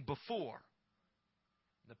living before.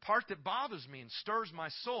 The part that bothers me and stirs my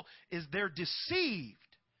soul is they're deceived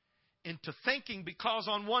into thinking, because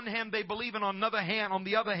on one hand they believe, and on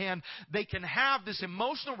the other hand, they can have this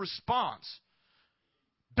emotional response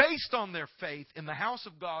based on their faith in the house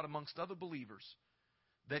of God amongst other believers,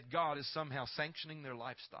 that God is somehow sanctioning their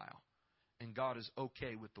lifestyle and God is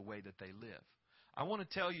okay with the way that they live. I want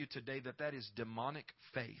to tell you today that that is demonic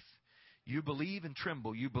faith. You believe and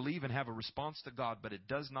tremble. You believe and have a response to God, but it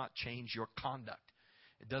does not change your conduct.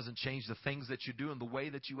 It doesn't change the things that you do and the way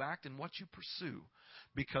that you act and what you pursue.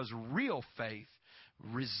 Because real faith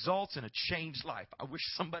results in a changed life. I wish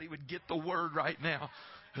somebody would get the word right now.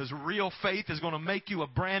 Because real faith is going to make you a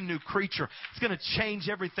brand new creature. It's going to change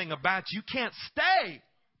everything about you. You can't stay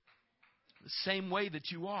the same way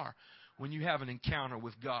that you are when you have an encounter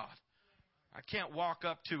with God. I can't walk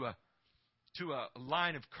up to a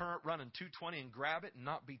line of current running 220 and grab it and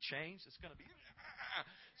not be changed. It's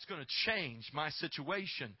going to change my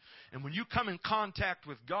situation. And when you come in contact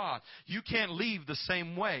with God, you can't leave the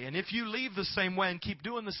same way. And if you leave the same way and keep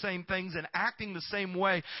doing the same things and acting the same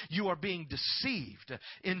way, you are being deceived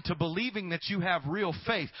into believing that you have real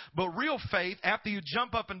faith. But real faith, after you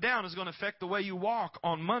jump up and down, is going to affect the way you walk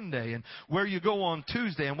on Monday, and where you go on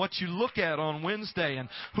Tuesday, and what you look at on Wednesday, and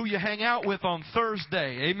who you hang out with on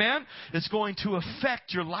Thursday. Amen? It's going to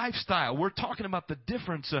affect your lifestyle. We're talking about the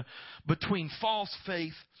difference between false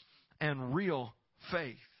faith and real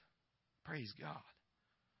faith. Praise God.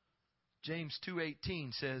 James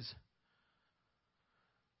 2:18 says,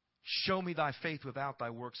 "Show me thy faith without thy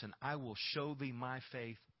works, and I will show thee my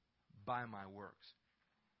faith by my works."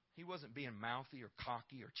 He wasn't being mouthy or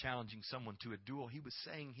cocky or challenging someone to a duel. He was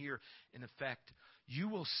saying here, in effect, you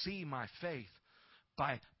will see my faith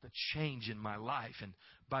by the change in my life and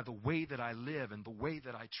by the way that I live and the way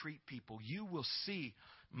that I treat people. You will see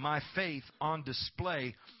my faith on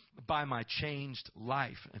display by my changed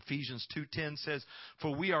life. Ephesians 2:10 says,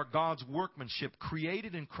 "For we are God's workmanship,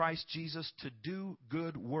 created in Christ Jesus to do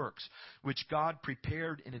good works, which God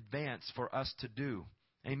prepared in advance for us to do."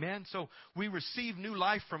 Amen? So we receive new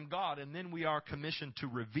life from God, and then we are commissioned to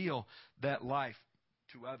reveal that life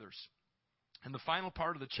to others. And the final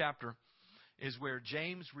part of the chapter is where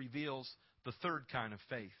James reveals the third kind of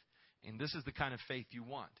faith. And this is the kind of faith you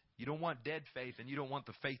want. You don't want dead faith, and you don't want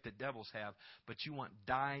the faith that devils have, but you want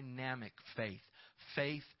dynamic faith.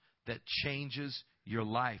 Faith that changes your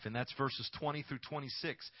life. And that's verses 20 through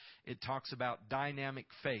 26. It talks about dynamic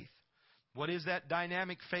faith. What is that?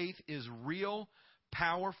 Dynamic faith is real,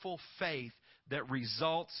 powerful faith that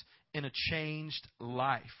results in a changed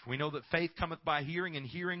life. We know that faith cometh by hearing, and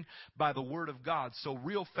hearing by the Word of God. So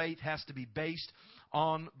real faith has to be based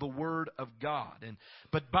on the Word of God.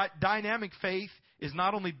 But dynamic faith is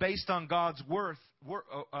not only based on God's Word,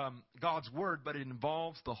 but it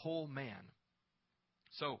involves the whole man.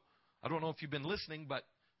 So, I don't know if you've been listening, but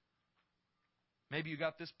maybe you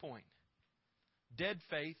got this point. Dead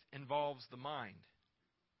faith involves the mind.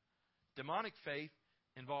 Demonic faith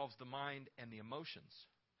involves the mind and the emotions.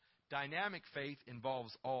 Dynamic faith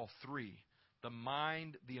involves all three: the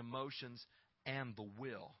mind, the emotions, and the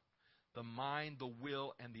will. The mind, the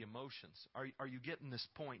will, and the emotions. Are you getting this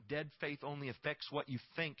point? Dead faith only affects what you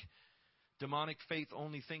think. Demonic faith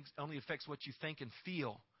only affects what you think and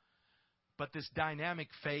feel. But this dynamic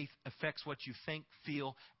faith affects what you think,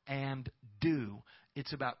 feel, and do.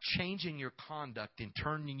 It's about changing your conduct and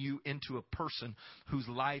turning you into a person whose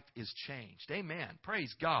life is changed. Amen.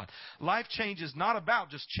 Praise God. Life change is not about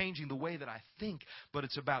just changing the way that I think, but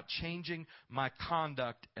it's about changing my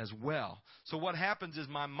conduct as well. So what happens is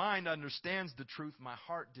my mind understands the truth, my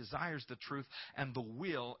heart desires the truth, and the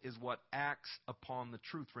will is what acts upon the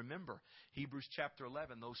truth. Remember, Hebrews chapter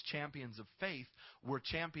 11, those champions of faith were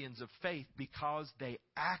champions of faith because they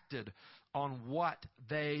acted on what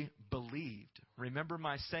they believed. Remember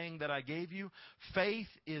my saying that I gave you? Faith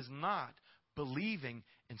is not believing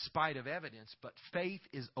in spite of evidence, but faith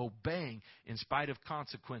is obeying in spite of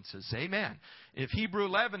consequences. Amen. If Hebrew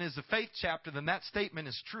 11 is the faith chapter, then that statement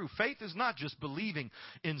is true. Faith is not just believing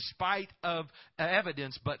in spite of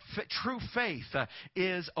evidence, but true faith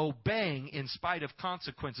is obeying in spite of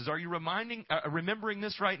consequences. Are you remembering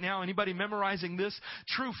this right now? Anybody memorizing this?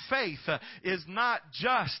 True faith is not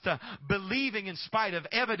just believing in spite of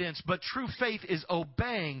evidence, but true faith is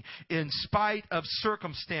obeying in spite of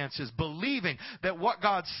circumstances, believing that what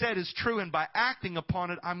God said is true, and by acting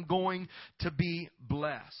upon it, I'm going to be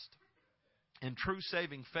blessed. And true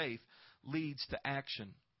saving faith leads to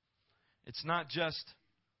action. It's not just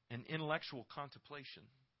an intellectual contemplation.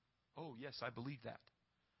 Oh, yes, I believe that.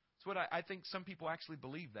 It's what I think some people actually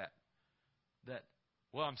believe that,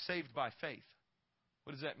 well, I'm saved by faith.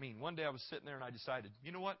 What does that mean? One day I was sitting there and I decided,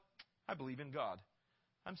 you know what? I believe in God.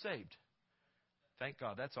 I'm saved. Thank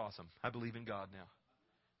God. That's awesome. I believe in God now.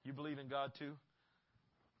 You believe in God too?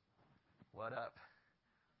 What up?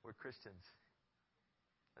 We're Christians.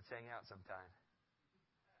 Let's hang out sometime.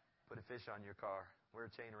 Put a fish on your car. Wear a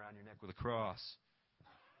chain around your neck with a cross.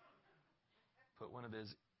 Put one of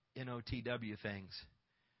those NOTW things.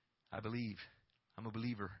 I believe. I'm a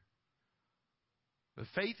believer. But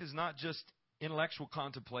faith is not just intellectual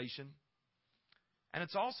contemplation. And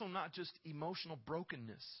it's also not just emotional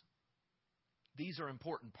brokenness. These are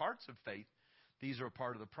important parts of faith. These are a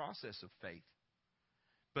part of the process of faith.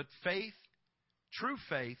 But faith, true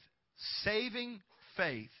faith, saving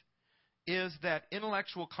faith, is that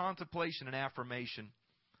intellectual contemplation and affirmation,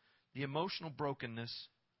 the emotional brokenness,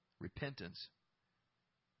 repentance,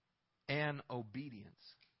 and obedience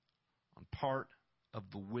on part of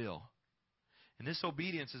the will. And this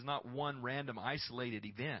obedience is not one random isolated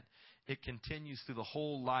event. It continues through the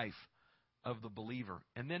whole life of the believer.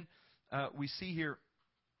 And then we see here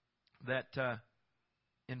that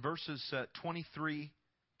in verses 23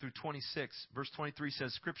 through 26, verse 23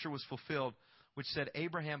 says, Scripture was fulfilled, which said,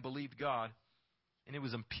 Abraham believed God, and it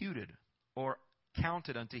was imputed or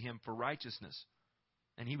counted unto him for righteousness,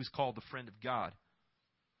 and he was called the friend of God.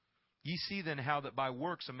 Ye see then how that by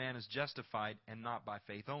works a man is justified, and not by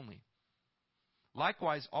faith only.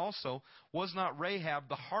 Likewise also was not Rahab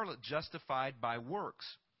the harlot justified by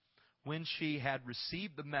works, when she had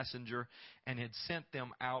received the messenger and had sent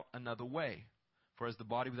them out another way? For as the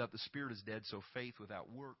body without the spirit is dead, so faith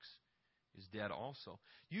without works is dead also.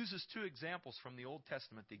 Uses two examples from the Old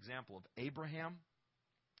Testament, the example of Abraham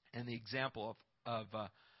and the example of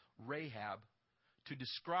Rahab, to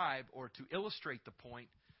describe or to illustrate the point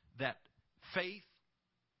that faith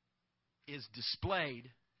is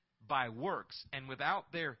displayed by works. And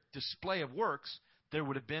without their display of works, there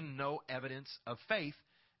would have been no evidence of faith,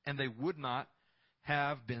 and they would not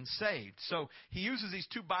have been saved. So he uses these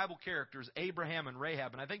two Bible characters, Abraham and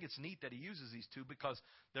Rahab, and I think it's neat that he uses these two because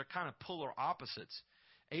they're kind of polar opposites.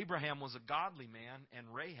 Abraham was a godly man, and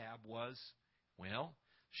Rahab was, well,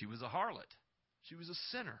 she was a harlot. She was a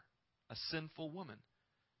sinner, a sinful woman.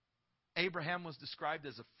 Abraham was described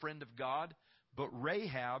as a friend of God, but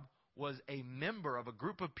Rahab was a member of a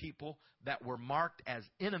group of people that were marked as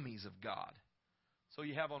enemies of God. So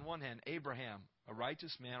you have on one hand Abraham, a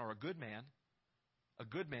righteous man or a good man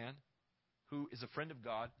who is a friend of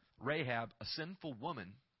God. Rahab, a sinful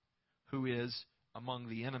woman who is among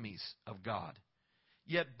the enemies of God.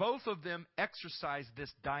 Yet both of them exercise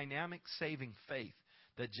this dynamic saving faith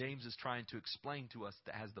that James is trying to explain to us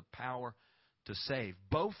that has the power to save.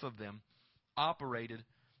 Both of them operated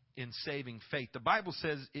in saving faith. The Bible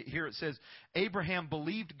says, here it says, Abraham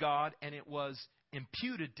believed God and it was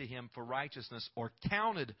imputed to him for righteousness, or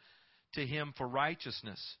counted to him for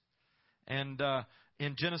righteousness. And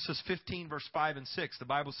in Genesis 15, verse 5 and 6, the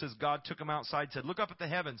Bible says God took him outside and said, look up at the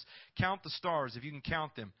heavens, count the stars if you can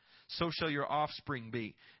count them. So shall your offspring be.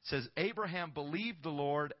 It says, Abraham believed the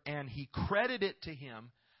Lord, and he credited it to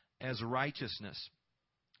him as righteousness.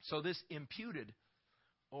 So this imputed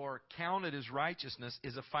or counted as righteousness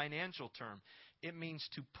is a financial term. It means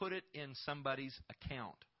to put it in somebody's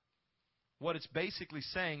account. What it's basically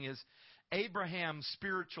saying is Abraham's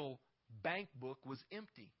spiritual bank book was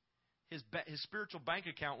empty. His spiritual bank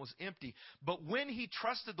account was empty. But when he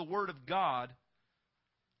trusted the Word of God,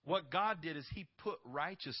 what God did is He put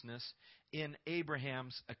righteousness in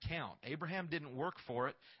Abraham's account. Abraham didn't work for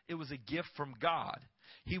it. It was a gift from God.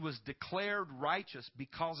 He was declared righteous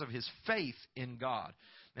because of his faith in God.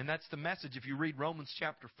 And that's the message. If you read Romans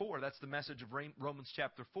chapter 4, that's the message of Romans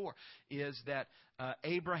chapter 4, is that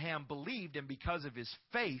Abraham believed, and because of his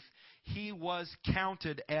faith, he was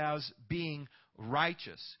counted as being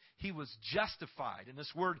righteous. He was justified. And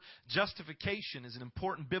this word justification is an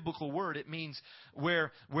important biblical word. It means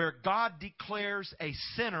where God declares a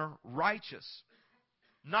sinner righteous.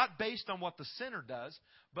 Not based on what the sinner does,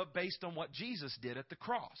 but based on what Jesus did at the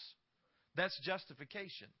cross. That's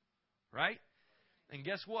justification. Right? And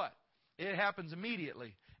guess what? It happens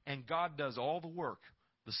immediately. And God does all the work.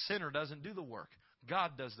 The sinner doesn't do the work.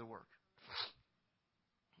 God does the work.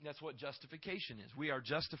 That's what justification is. We are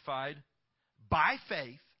justified by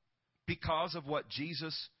faith because of what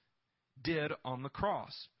Jesus did on the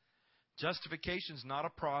cross. Justification is not a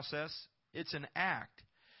process. It's an act.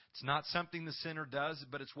 It's not something the sinner does,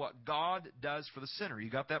 but it's what God does for the sinner. You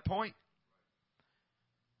got that point?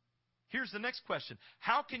 Here's the next question.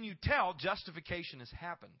 How can you tell justification has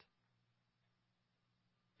happened?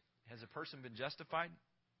 Has a person been justified?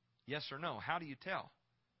 Yes or no? How do you tell?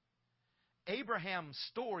 Abraham's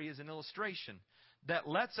story is an illustration that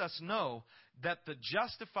lets us know that the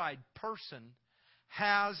justified person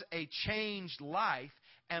has a changed life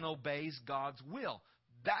and obeys God's will.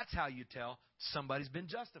 That's how you tell somebody's been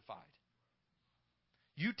justified.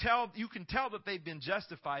 You can tell that they've been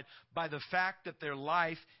justified by the fact that their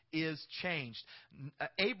life is changed.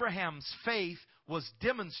 Abraham's faith was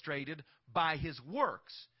demonstrated by his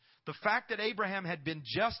works. The fact that Abraham had been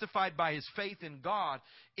justified by his faith in God,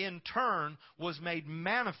 in turn, was made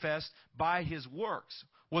manifest by his works.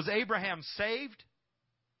 Was Abraham saved?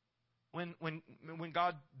 When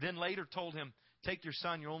God then later told him, take your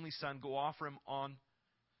son, your only son, go offer him on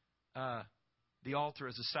the altar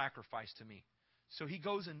as a sacrifice to me. So he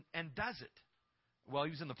goes and does it. Well,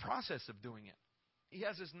 he was in the process of doing it. He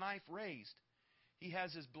has his knife raised. He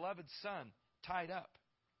has his beloved son tied up.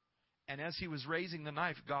 And as he was raising the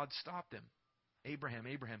knife, God stopped him. Abraham,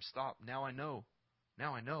 stop. Now I know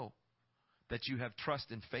that you have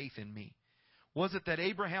trust and faith in me. Was it that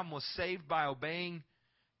Abraham was saved by obeying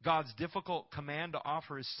God's difficult command to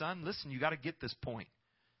offer his son? Listen, you got to get this point.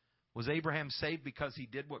 Was Abraham saved because he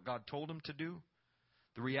did what God told him to do?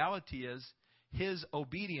 The reality is, his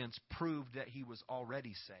obedience proved that he was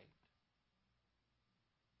already saved.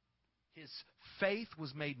 His faith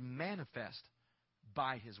was made manifest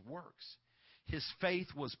by his works. His faith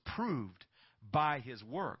was proved by his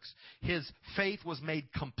works. His faith was made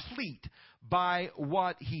complete by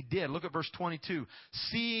what he did. Look at verse 22.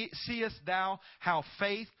 Seest thou how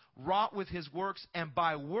faith wrought with his works, and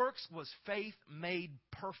by works was faith made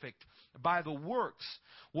perfect. By the works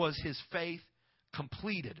was his faith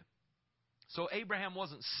completed. So Abraham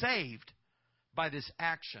wasn't saved by this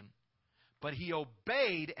action, but he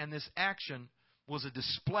obeyed, and this action was a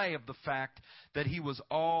display of the fact that he was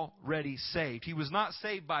already saved. He was not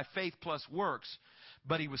saved by faith plus works,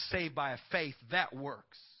 but he was saved by a faith that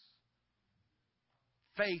works.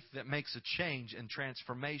 Faith that makes a change and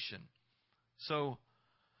transformation. So,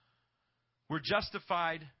 we're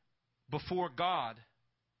justified before God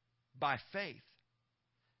by faith,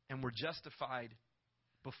 and we're justified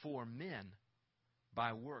before men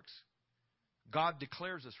by works. God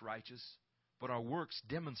declares us righteous, but our works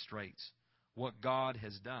demonstrates what God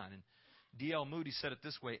has done. And D.L. Moody said it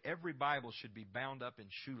this way: every Bible should be bound up in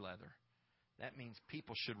shoe leather. That means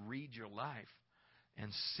people should read your life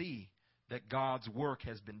and see that God's work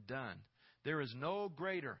has been done. There is no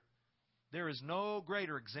greater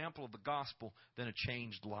example of the gospel than a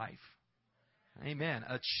changed life. Amen.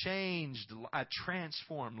 A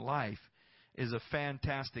transformed life is a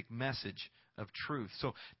fantastic message of truth.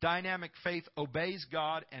 So dynamic faith obeys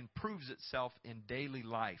God and proves itself in daily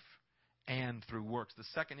life and through works. The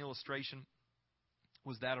second illustration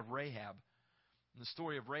was that of Rahab. And the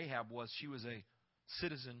story of Rahab was she was a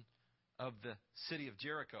citizen of the city of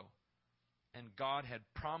Jericho. And God had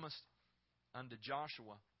promised unto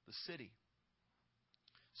Joshua the city.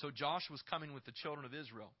 So Joshua's coming with the children of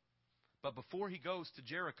Israel. But before he goes to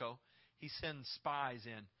Jericho, he sends spies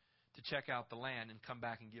in to check out the land and come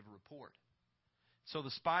back and give a report. So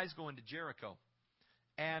the spies go into Jericho,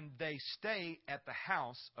 and they stay at the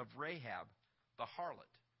house of Rahab, the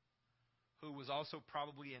harlot, who was also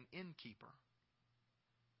probably an innkeeper,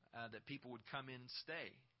 that people would come in and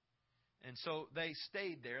stay. And so they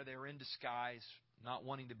stayed there. They were in disguise, not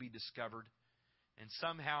wanting to be discovered. And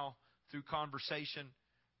somehow, through conversation,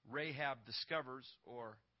 Rahab discovers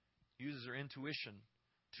or uses her intuition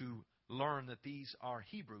to learn that these are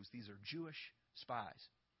Hebrews. These are Jewish spies.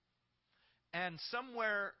 And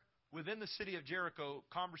somewhere within the city of Jericho,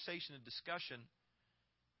 conversation and discussion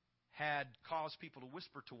had caused people to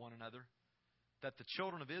whisper to one another that the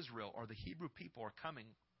children of Israel, or the Hebrew people, are coming.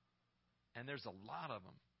 And there's a lot of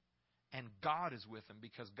them. And God is with them,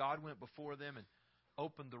 because God went before them and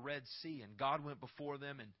opened the Red Sea. And God went before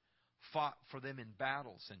them and fought for them in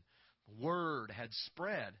battles. And word had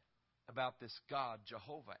spread about this God,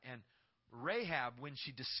 Jehovah. And Rahab, when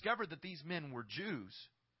she discovered that these men were Jews,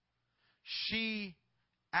 she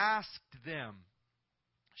asked them,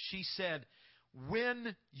 she said,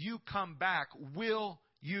 when you come back, will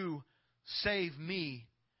you save me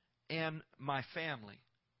and my family?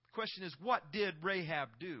 The question is, what did Rahab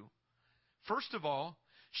do? First of all,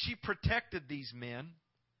 she protected these men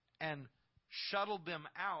and shuttled them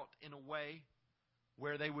out in a way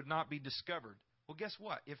where they would not be discovered. Well, guess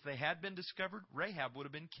what? If they had been discovered, Rahab would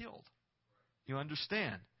have been killed. You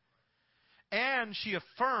understand? And she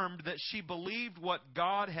affirmed that she believed what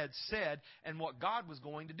God had said and what God was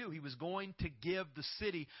going to do. He was going to give the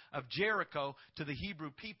city of Jericho to the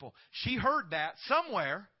Hebrew people. She heard that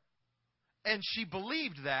somewhere, and she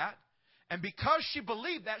believed that. And because she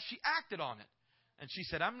believed that, she acted on it. And she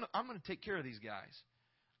said, I'm going to take care of these guys.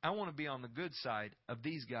 I want to be on the good side of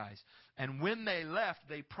these guys. And when they left,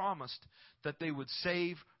 they promised that they would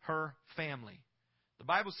save her family. The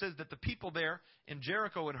Bible says that the people there in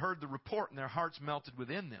Jericho had heard the report and their hearts melted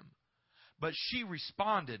within them. But she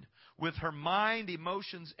responded with her mind,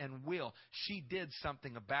 emotions, and will. She did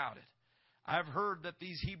something about it. I've heard that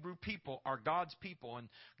these Hebrew people are God's people, and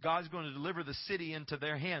God's going to deliver the city into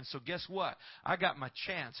their hands. So guess what? I got my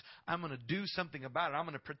chance. I'm going to do something about it. I'm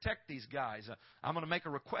going to protect these guys. I'm going to make a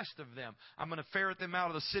request of them. I'm going to ferret them out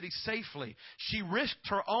of the city safely. She risked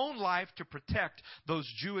her own life to protect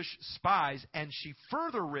those Jewish spies, and she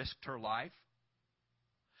further risked her life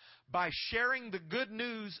by sharing the good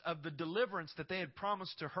news of the deliverance that they had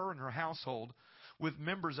promised to her and her household with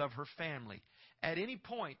members of her family. At any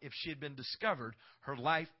point, if she had been discovered, her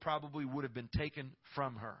life probably would have been taken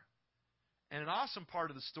from her. And an awesome part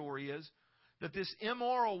of the story is that this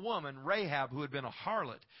immoral woman, Rahab, who had been a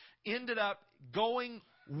harlot, ended up going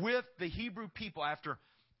with the Hebrew people after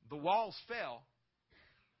the walls fell.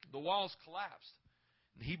 The walls collapsed.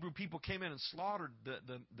 The Hebrew people came in and slaughtered the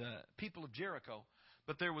people of Jericho.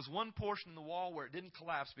 But there was one portion in the wall where it didn't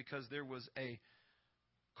collapse because there was a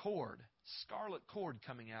cord, scarlet cord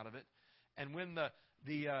coming out of it. And when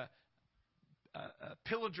the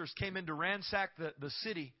pillagers came in to ransack the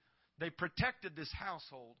city, they protected this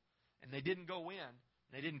household, and they didn't go in.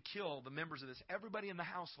 They didn't kill the members of this. Everybody in the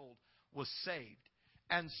household was saved.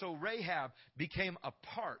 And so Rahab became a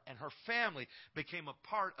part, and her family became a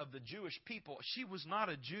part of the Jewish people. She was not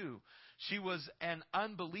a Jew. She was an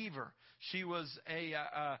unbeliever. She was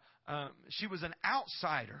an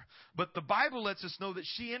outsider. But the Bible lets us know that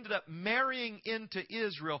she ended up marrying into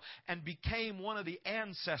Israel and became one of the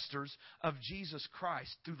ancestors of Jesus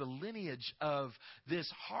Christ. Through the lineage of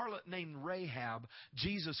this harlot named Rahab,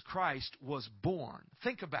 Jesus Christ was born.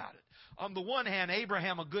 Think about it. On the one hand,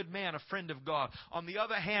 Abraham, a good man, a friend of God. On the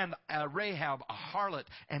other hand, Rahab, a harlot,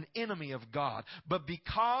 an enemy of God. But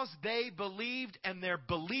because they believed and their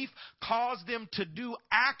belief caused them to do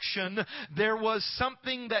action, there was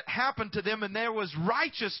something that happened to them, and there was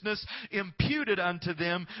righteousness imputed unto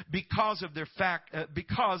them because of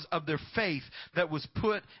their faith that was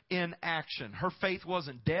put in action. Her faith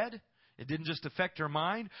wasn't dead. It didn't just affect her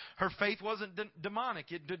mind. Her faith wasn't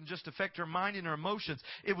demonic. It didn't just affect her mind and her emotions.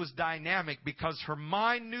 It was dynamic because her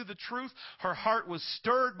mind knew the truth. Her heart was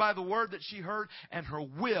stirred by the word that she heard, and her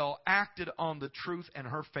will acted on the truth, and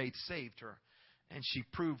her faith saved her. And she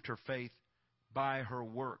proved her faith by her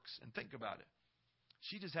works. And think about it.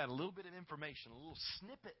 She just had a little bit of information, a little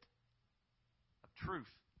snippet of truth.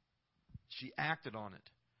 She acted on it.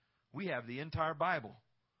 We have the entire Bible.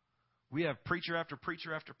 We have preacher after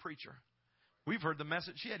preacher after preacher. We've heard the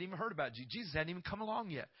message. She hadn't even heard about Jesus. Jesus hadn't even come along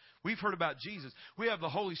yet. We've heard about Jesus. We have the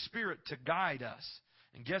Holy Spirit to guide us.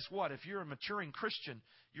 And guess what? If you're a maturing Christian,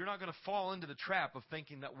 you're not going to fall into the trap of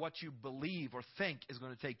thinking that what you believe or think is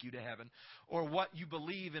going to take you to heaven, or what you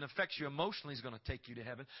believe and affects you emotionally is going to take you to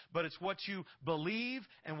heaven. But it's what you believe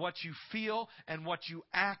and what you feel and what you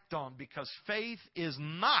act on, because faith is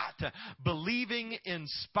not believing in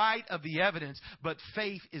spite of the evidence, but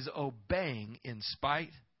faith is obeying in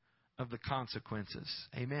spite of the consequences.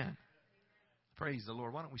 Amen. Praise the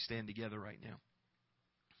Lord. Why don't we stand together right now?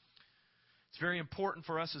 It's very important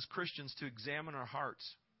for us as Christians to examine our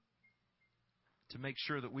hearts, to make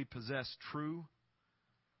sure that we possess true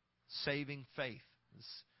saving faith.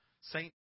 Saint